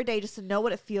even just for a day, just to know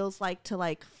what it feels like to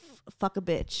like fuck a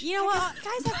bitch. You know what?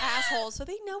 Guys are assholes, so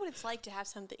they know what it's like to have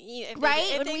something. If Right?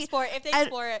 They, if When they we- explore it, if they and-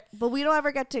 explore it. But we don't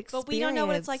ever get to experience. But we don't know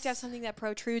what it's like to have something that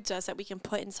protrudes us that we can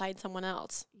put inside someone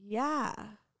else. Yeah.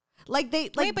 Like they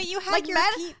like but you had like your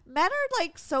men are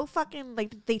like so fucking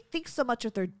like they think so much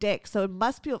of their dick, so it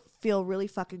must feel really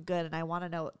fucking good, and I want to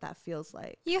know what that feels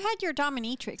like. You had your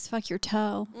dominatrix fuck your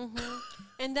toe. Mm-hmm.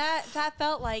 And that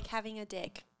felt like having a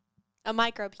dick, a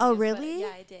micro penis. Oh, but really?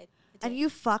 yeah, it did. And you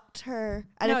fucked her,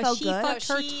 and No, it felt she good. fucked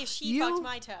No, her she You- fucked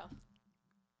my toe.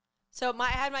 So I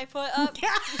had my foot up.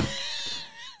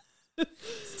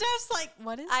 Steph's like,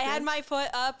 what is? I had my foot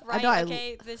up. Right. know,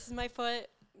 Okay. This is my foot.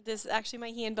 This is actually my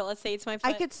hand, but let's say it's my foot.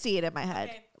 I could see it in my head,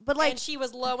 Okay. but like and she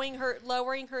was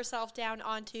lowering herself down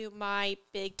onto my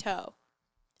big toe,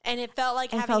 and it felt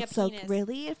like it having felt a so penis.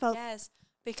 really. It felt. Yes, I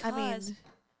because mean,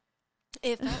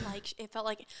 it felt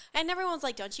like, and everyone's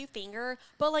like, "Don't you finger?"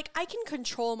 But like, I can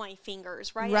control my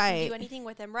fingers, right? I can Right. do anything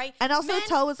with them, right? and also Men- the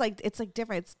toe is like it's like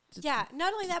different. It's Yeah,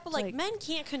 not only that, but like, like- men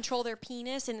can't control their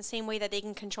penis in the same way that they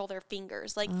can control their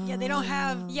fingers. Like, Yeah, they don't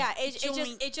have. yeah,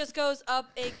 it just goes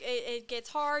up. It gets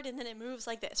hard and then it moves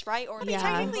like this, right? Or I mean, Yeah.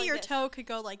 technically, like your this. toe could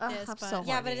go like Ugh, this, I'm but so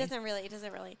Yeah, but it horny.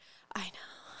 doesn't really. I know.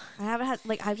 I haven't had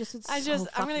like I've just been. I'm so gonna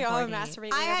fucking go home and horny.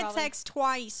 masturbate. I later, had probably. sex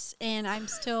twice, and I'm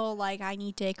still like, I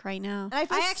need dick right now. And I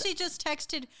feel I s- actually just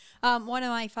texted one of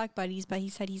my fuck buddies, but he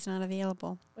said he's not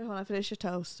available. Wait, hold on, finish your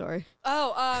toe story.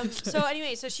 Oh, so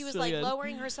anyway, so she was So like good.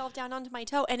 lowering herself down onto my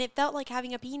toe, and it felt like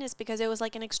having a penis because it was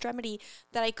like an extremity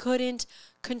that I couldn't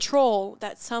control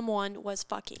that someone was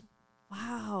fucking.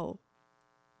 Wow.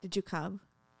 Did you come?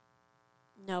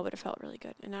 No, but it felt really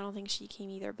good, and I don't think she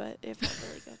came either, but it felt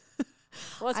really good.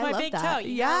 Well, it's I my love big that. toe. You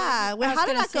know? Yeah. Wait, I was how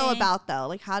did gonna that go say- about though?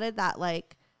 Like, how did that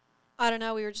like? I don't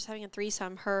know. We were just having a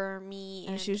threesome, her, me,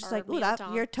 And she was just our like, "Ooh, male that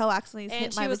Dom. your toe accidentally And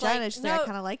hit she my was vagina." like, She's like, "I no.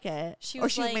 kind of like it." She Or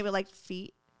was she like- maybe like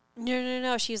feet.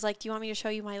 No. She's like, "Do you want me to show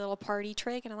you my little party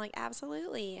trick?" And I'm like,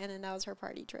 "Absolutely." And then that was her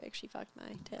party trick. She fucked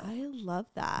my tail. I love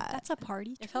that. That's a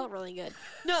party. It felt really good.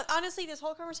 No, honestly, this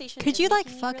whole conversation. Could is you, like,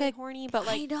 making me fuck really a- horny? But I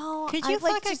like, know. Could you I've,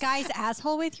 like, fuck a just- guy's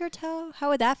asshole with your toe? How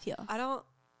would that feel? I don't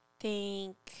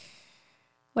think.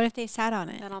 What if they sat on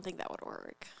it? I don't think that would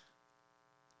work.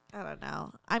 I don't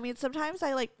know. I mean, sometimes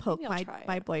I like poke Maybe I'll try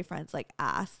my it. boyfriend's like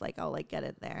ass. Like I'll like get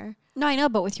in there. No, I know,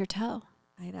 but with your toe.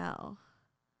 I know.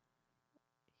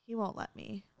 He won't let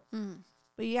me. Mm.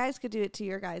 But you guys could do it to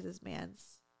your guys'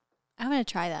 mans. I'm gonna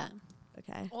try that.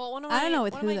 Okay. Well, one of I my don't know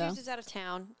with one who, of my though. dudes is out of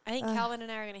town. I think Calvin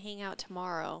and I are gonna hang out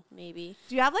tomorrow, maybe.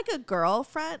 Do you have like a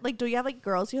girlfriend? Like, do you have like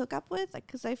girls you hook up with? Like,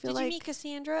 because I feel Did like you meet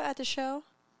Cassandra at the show?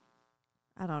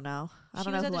 I don't know. I She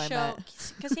don't was know at who the I show.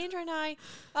 met. Cassandra and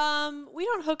I, we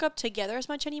don't hook up together as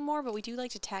much anymore, but we do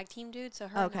like to tag team dudes. So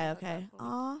her. and I Okay. hook Okay. up when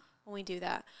we- Aw. when we do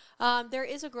that. There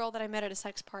is a girl that I met at a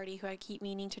sex party who I keep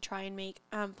meaning to try and make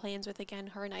plans with again.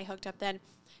 Her and I hooked up then.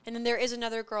 And then there is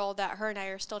another girl that her and I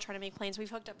are still trying to make plans. We've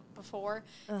hooked up before,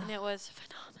 and it was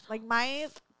phenomenal. Like my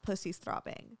pussy's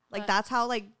throbbing. Like that's how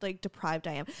like deprived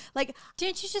I am. Like,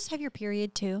 didn't you just have your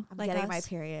period too? I'm getting my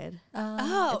period.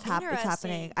 Oh, it's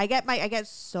happening. I get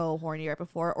so horny right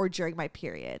before or during my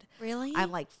period. Really?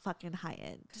 I'm like fucking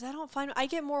heightened. Because I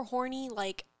get more horny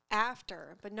like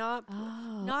after, but not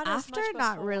after, as much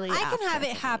not before. really. I can have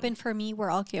it happen for me where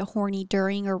I'll get horny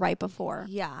during or right before.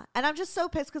 Yeah, and I'm just so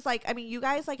pissed because like I mean, you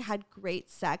guys like had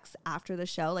great sex after the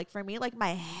show. Like for me, like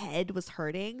my head was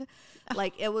hurting.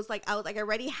 Like it was like I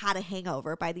already had a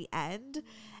hangover by the end.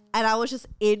 And I was just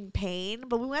in pain,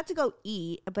 but we went to go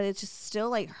eat, but it just still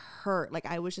like hurt. Like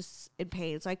I was just in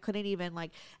pain, so I couldn't even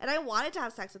like. And I wanted to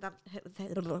have sex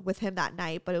with him that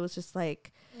night, but it was just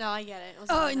like. No, I get it.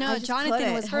 Oh no,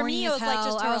 Jonathan was for me. It was hell. like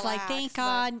just to I was relax, like, thank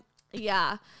God.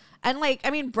 Yeah, and like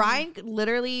I mean, Brian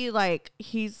literally like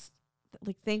he's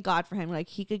like thank God for him. Like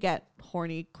he could get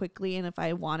horny quickly, and if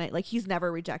I want it, like he's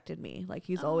never rejected me. Like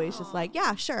he's always just like,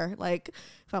 yeah, sure. Like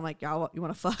if I'm like, yeah, you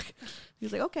want to fuck?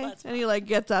 He's like, okay, and he like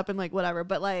gets up and like whatever.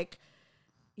 But like,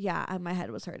 yeah, and my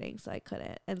head was hurting, so I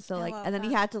couldn't. And so like, and then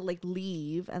he had to like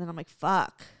leave, and then I'm like,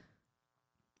 fuck.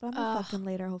 But I'm gonna fuck him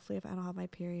later, hopefully, if I don't have my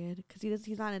period, because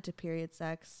he's not into period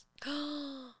sex.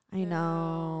 I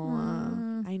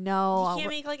know. I know. You can't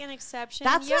make like an exception.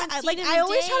 That's you what I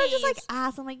always try to just like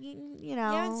ask. I'm like, you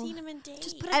know. You haven't seen him in days.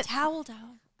 Just put a towel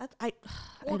down.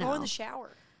 Or go in the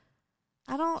shower.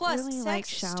 I don't Plus, really sex like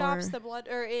shower. stops the blood,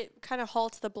 or it kind of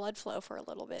halts the blood flow for a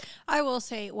little bit. I will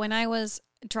say, when I was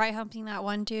dry humping that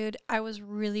one dude, I was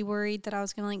really worried that I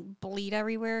was gonna like bleed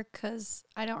everywhere because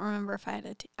I don't remember if I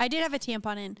had I did have a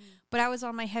tampon in, but I was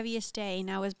on my heaviest day and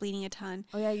I was bleeding a ton.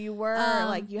 Oh yeah, you were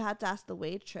like you had to ask the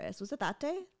waitress. Was it that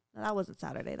day? No, that wasn't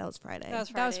Saturday. That was Friday. That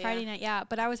was Friday night. Yeah,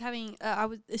 but I was having a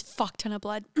fuck ton of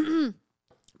blood.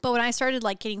 But when I started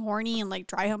like getting horny and like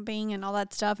dry humping and all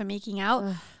that stuff and making out,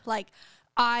 like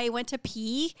I went to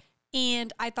pee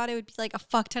and I thought it would be like a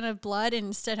fuck ton of blood, and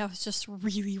instead I was just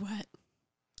really wet.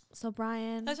 So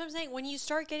Brian, that's what I'm saying. When you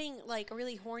start getting like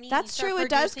really horny, that's true. It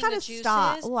does kind of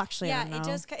stop. Well, actually, yeah, I don't know. it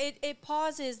does. It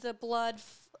pauses the blood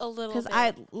a little. Because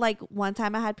I like one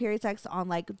time I had period sex on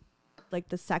like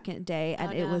the second day,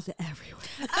 and it was everywhere.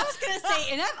 I was gonna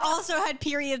say, and I've also had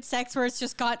period sex where it's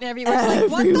just gotten everywhere. It's like,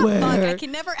 what the fuck? I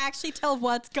can never actually tell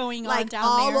what's going on down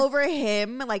all there. over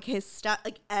him, like his stuff,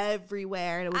 like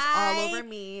everywhere, and it was all over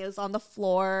me. It was on the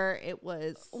floor. It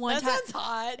was that sounds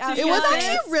hot. It was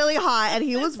actually really hot, and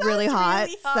he was really hot.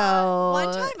 So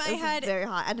one time I had very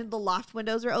hot, and then the loft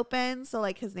windows were open, so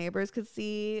like his neighbors could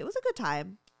see. It was a good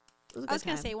time. I was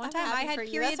gonna say one time I had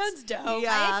period. That sounds dope.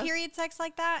 Yeah. I had period sex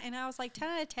like that, and I was like 10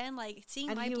 out of 10. Like seeing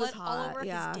and my blood all over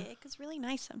his dick is really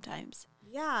nice sometimes.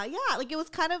 Yeah, like it was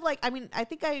kind of like, I mean, I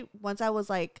think once I was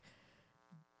like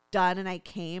done and I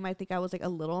came, I think I was like a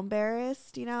little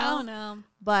embarrassed, you know? Oh no.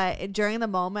 But during the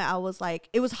moment I was like,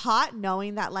 it was hot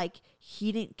knowing that like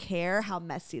he didn't care how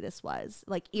messy this was.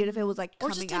 Like even if it was like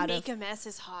coming or just out to make of a mess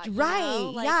is hot. Right. You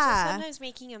know? Like, yeah. just sometimes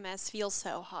making a mess feels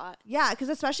so hot. Yeah, because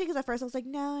especially because at first I was like,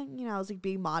 no, you know, I was like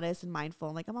being modest and mindful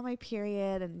and like I'm on my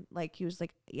period, and like he was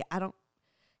like, yeah, he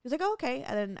was like, oh, okay.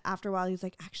 And then after a while he was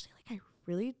like, actually, like I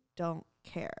really don't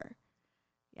care.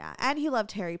 Yeah, and he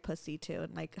loved hairy pussy too,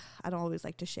 and like I don't always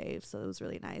like to shave, so it was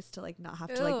really nice to like not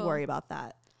have to like worry about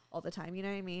that all the time. You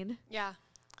know what I mean? Yeah.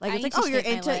 Like it's like, oh,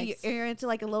 you're into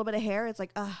like a little bit of hair. It's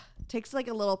like, takes like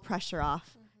a little pressure off.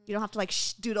 Mm-hmm. You don't have to like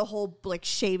do the whole like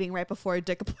shaving right before a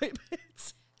dick appointment.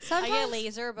 Sometimes I get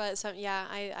laser, but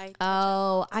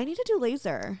I need to do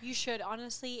laser. You should,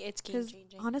 honestly. It's game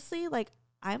changing. Honestly, like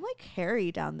I'm like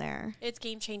hairy down there. It's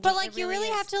game changing. But like you really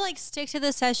have to like stick to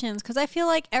the sessions, because I feel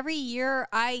like every year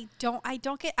I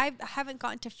haven't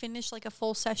gotten to finish like a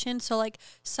full session, so like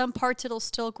some parts it'll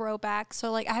still grow back.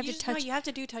 So like I have to touch. You have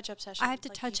to do touch up sessions. I have to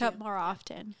touch up more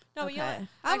often. No, okay.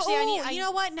 You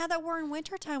know what? Now that we're in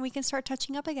wintertime, we can start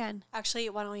touching up again. Actually,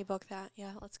 why don't we book that?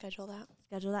 Yeah, let's schedule that.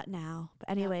 Schedule that now. But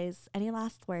anyways, any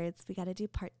last words? We got to do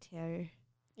part 2.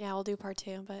 Yeah, we'll do part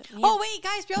 2. But oh wait,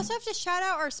 guys, we also have to shout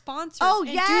out our sponsors. Oh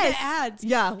and yes, do the ads.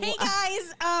 Yeah. Hey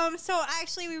guys, so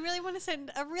actually, we really want to send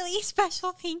a really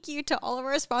special thank you to all of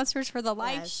our sponsors for the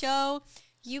live show.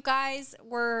 You guys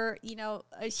were, you know,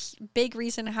 a big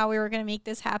reason how we were going to make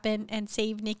this happen and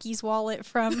save Nikki's wallet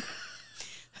from.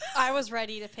 I was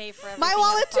ready to pay for everything. My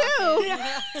wallet too.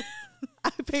 Yeah.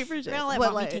 I pay for shit. We're gonna let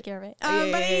mommy take care of it. But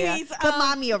anyways, but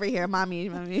mommy over here, mommy.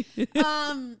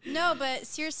 No, but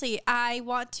seriously, I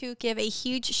want to give a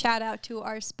huge shout out to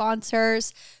our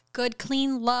sponsors. Good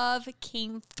Clean Love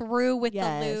came through with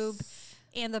the lube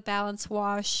and the balance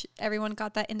wash. Everyone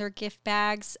got that in their gift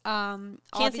bags. Can't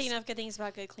say enough good things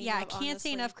about Good Clean Love. Yeah, can't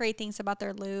say enough great things about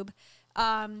their lube.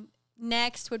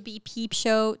 Next would be Peep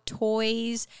Show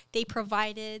Toys. They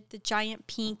provided the giant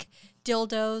pink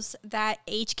dildos that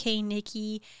HK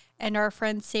Nikki and our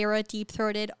friend Sarah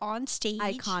deep-throated on stage.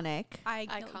 Iconic.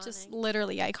 Iconic. Just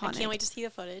literally iconic. I can't wait to see the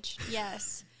footage.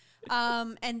 Yes.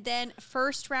 And then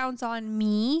First Rounds on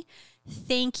Me.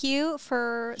 Thank you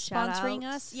for Shout sponsoring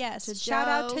out us. Yes. to Shout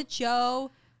out Joe. to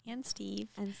Joe and Steve.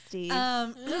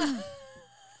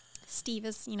 Steve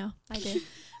is, I do.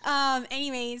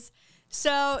 Anyways,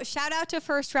 so shout out to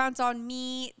First Rounds on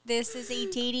Me. This is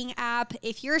a dating app.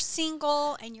 If you're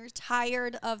single and you're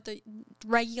tired of the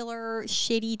regular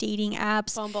shitty dating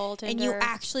apps, Bumble, and you Tinder.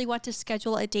 actually want to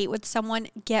schedule a date with someone,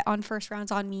 get on First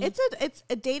Rounds on Me. It's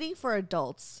a dating for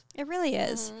adults. It really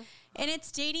is. And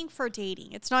it's dating for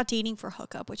dating. It's not dating for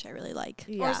hookup, which I really like.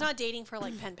 Or it's not dating for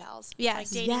like pen pals. Yes.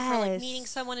 It's like dating for like Yes. meeting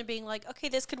someone and being like, okay,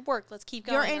 this could work. Let's keep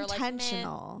You're going. Or, like, meh.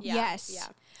 intentional. Yeah. Yes. Yeah.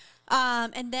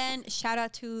 And then shout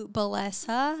out to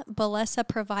Balessa. Balessa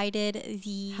provided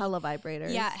the Hella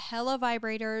vibrators. Yeah, hella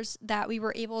vibrators that we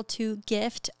were able to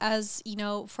gift as,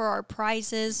 for our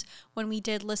prizes when we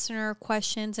did listener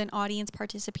questions and audience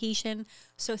participation.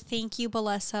 So thank you,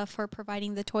 Balessa, for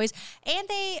providing the toys. And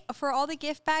for all the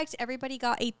gift bags, everybody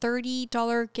got a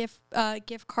 $30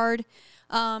 gift card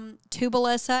to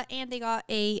Balessa, and they got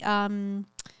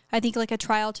I think like a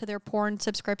trial to their porn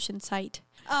subscription site.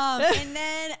 And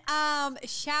then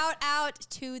shout out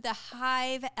to the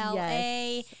Hive LA.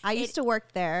 Yes. I used to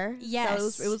work there.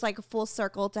 Yes. So it was like a full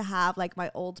circle to have like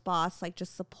my old boss like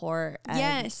just support. And,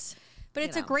 Yes. But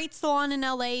it's a great salon in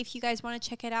LA. If you guys want to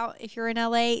check it out, if you're in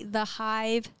LA, the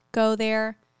Hive, go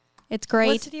there. It's great.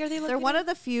 What city are they They're located one in? of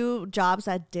the few jobs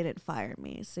that didn't fire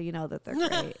me, so you know that they're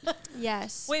great.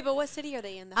 Yes. Wait, but what city are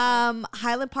they in?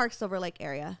 Highland Park, Silver Lake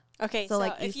area. Okay, so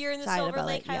like if east you're in the side of Silver LA,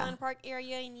 Lake, yeah. Highland Park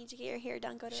area, you need to get your hair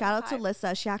done. Go to Shout out the to Hive.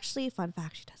 Alyssa. She actually, fun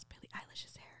fact, she does Billie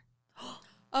Eilish's hair.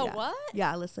 Oh, Yeah. what?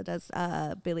 Yeah, Alyssa does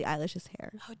Billie Eilish's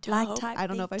hair. Oh, Black dope. type I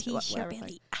don't know if I should. t-shirt, Whatever.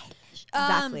 Billie Eilish.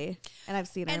 Exactly. And I've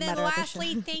seen her. And met then her lastly,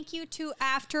 at the show. thank you to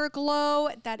Afterglow.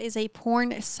 That is a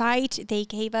porn site. They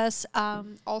gave us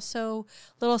also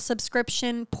little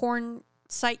subscription porn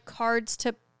site cards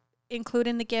to include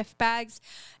in the gift bags.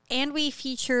 And we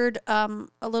featured a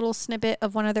little snippet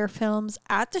of one of their films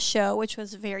at the show, which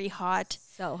was very hot.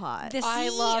 So hot. The I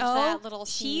CEO, loved that little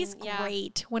She's scene, yeah.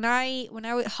 great. When I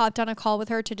hopped on a call with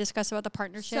her to discuss about the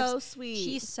partnerships, So sweet.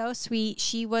 She's so sweet.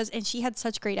 She had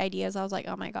such great ideas. I was like,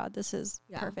 oh my god, this is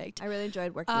Yeah, perfect. I really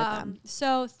enjoyed working with them.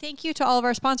 So thank you to all of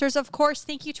our sponsors. Of course,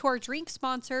 thank you to our drink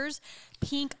sponsors,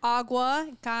 Pink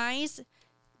Agua. Guys,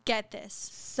 get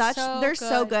this. They're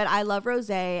so good. I love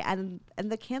rosé and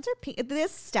the cans are pink. The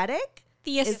aesthetic.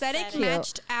 The aesthetic cute.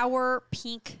 matched our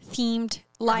pink themed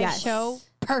live Yes. show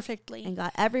perfectly. And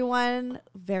got everyone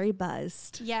very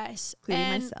buzzed. Yes. Including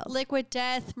And myself. Liquid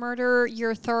Death, Murder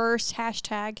Your Thirst,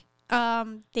 hashtag.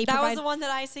 They That was the one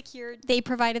that I secured. They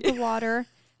provided the water.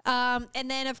 And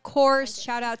then, of course,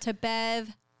 shout out to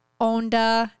Bev,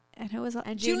 Onda, and it was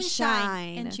And June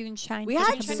Shine. and June Shine. We for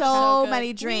had coming. so good.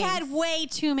 many drinks. We had way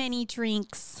too many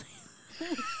drinks.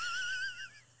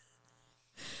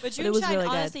 But June it was Shine, really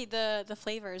good. honestly, the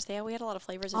flavors, we had a lot of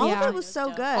flavors. All Yeah. of it was so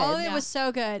dope. good. All of it was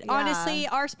so good. Yeah. Honestly,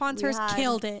 our sponsors We had-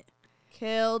 killed it.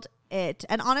 Killed it.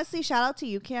 And honestly, shout out to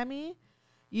you, Cammie.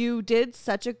 You did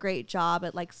such a great job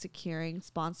at like securing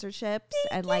sponsorships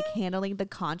and like handling the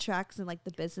contracts and like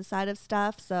the business side of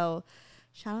stuff. So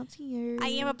shout out to you. I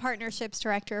am a partnerships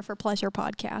director for Pleasure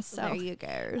Podcast. So there you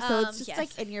go. So it's just yes.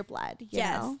 like in your blood. You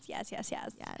yes, know? yes. Yes.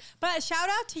 But shout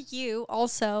out to you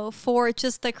also for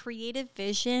just the creative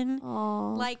vision.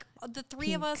 Aw. Like the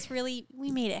three of us really, we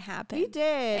made it happen. We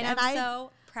did. And, And I'm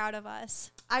so proud of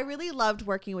us. I really loved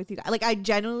working with you guys. Like I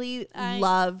genuinely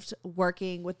loved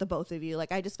working with the both of you.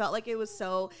 Like I just felt like it was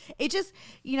it just,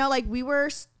 like we were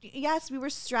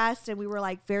stressed and we were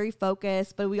like very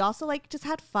focused, but we also like just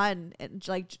had fun and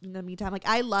like in the meantime, like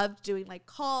I loved doing like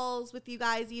calls with you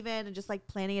guys even and just like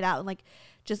planning it out and like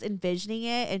just envisioning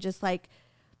it and just like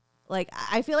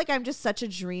I feel like I'm just such a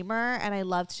dreamer and I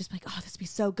love to just be like, oh, this would be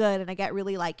so good. And I get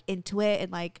really like into it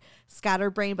and like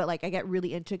scatterbrain, but like I get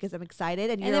really into it because I'm excited.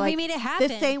 And you're then we like made it happen.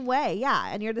 the same way. Yeah.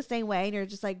 And you're the same way and you're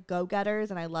just like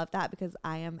go-getters. And I love that because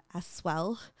I am as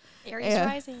well. Aries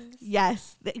rising.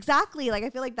 Yes, exactly. Like I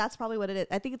feel like that's probably what it is.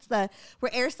 I think we're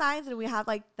air signs and we have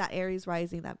like that Aries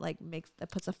rising that like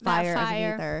puts a fire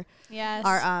underneath Yes.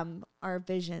 our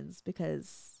visions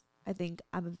because I think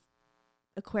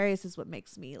Aquarius is what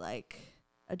makes me like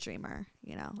a dreamer,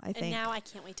 I think. And now I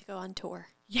can't wait to go on tour.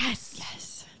 Yes.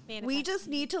 Manifest. We just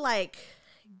need to like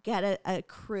get a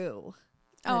crew,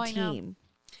 a I know. team.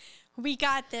 We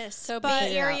got this. So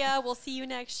Bay Area, we'll see you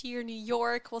next year. New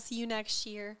York, we'll see you next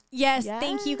year. Yes,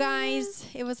 thank you guys.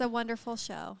 It was a wonderful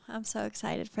show. I'm so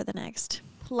excited for the next.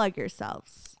 Plug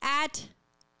yourselves.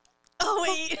 Oh,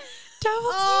 wait.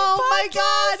 My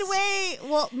God, wait.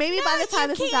 Well, maybe by the time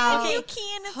this is out. You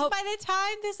can. By the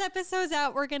time this episode's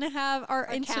out, we're going to have our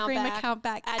Instagram account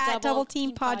back at Double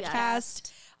Team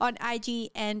Podcast on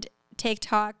IG and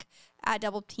TikTok, at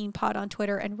Double Team Pod on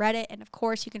Twitter and Reddit. And of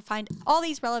course, you can find all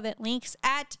these relevant links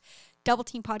at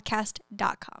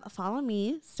doubleteampodcast.com. Follow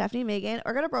me, Stephanie Megan,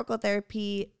 or go to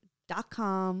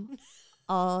brocotherapy.com.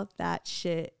 All that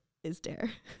shit is there.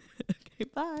 Okay,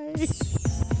 bye.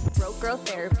 Broke Girl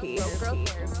Therapy. Broke Girl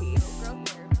Therapy.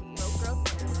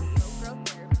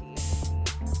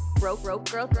 Broke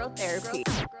Girl Therapy.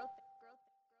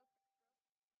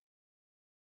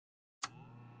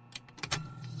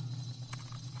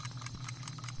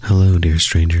 Hello, dear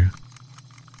stranger.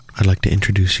 I'd like to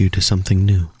introduce you to something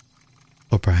new,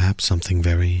 or perhaps something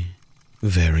very,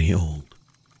 very old.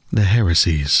 The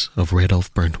Heresies of Radolf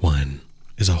Burntwine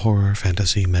is a horror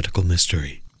fantasy medical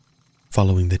mystery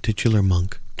following the titular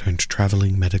monk turned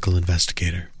traveling medical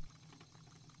investigator.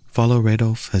 Follow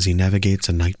Radolf as he navigates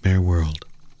a nightmare world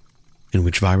in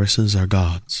which viruses are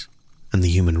gods and the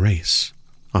human race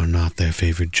are not their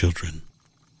favored children.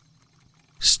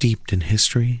 Steeped in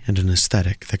history and an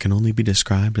aesthetic that can only be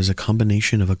described as a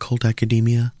combination of occult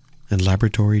academia and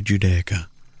laboratory Judaica,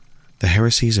 the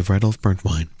Heresies of Radolf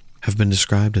Burntwine have been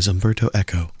described as Umberto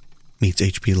Eco meets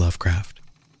H.P. Lovecraft.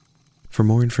 For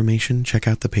more information, check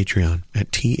out the Patreon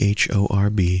at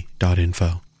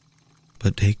thorb.info.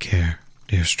 But take care,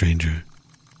 dear stranger,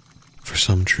 for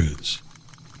some truths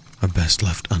are best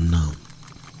left unknown.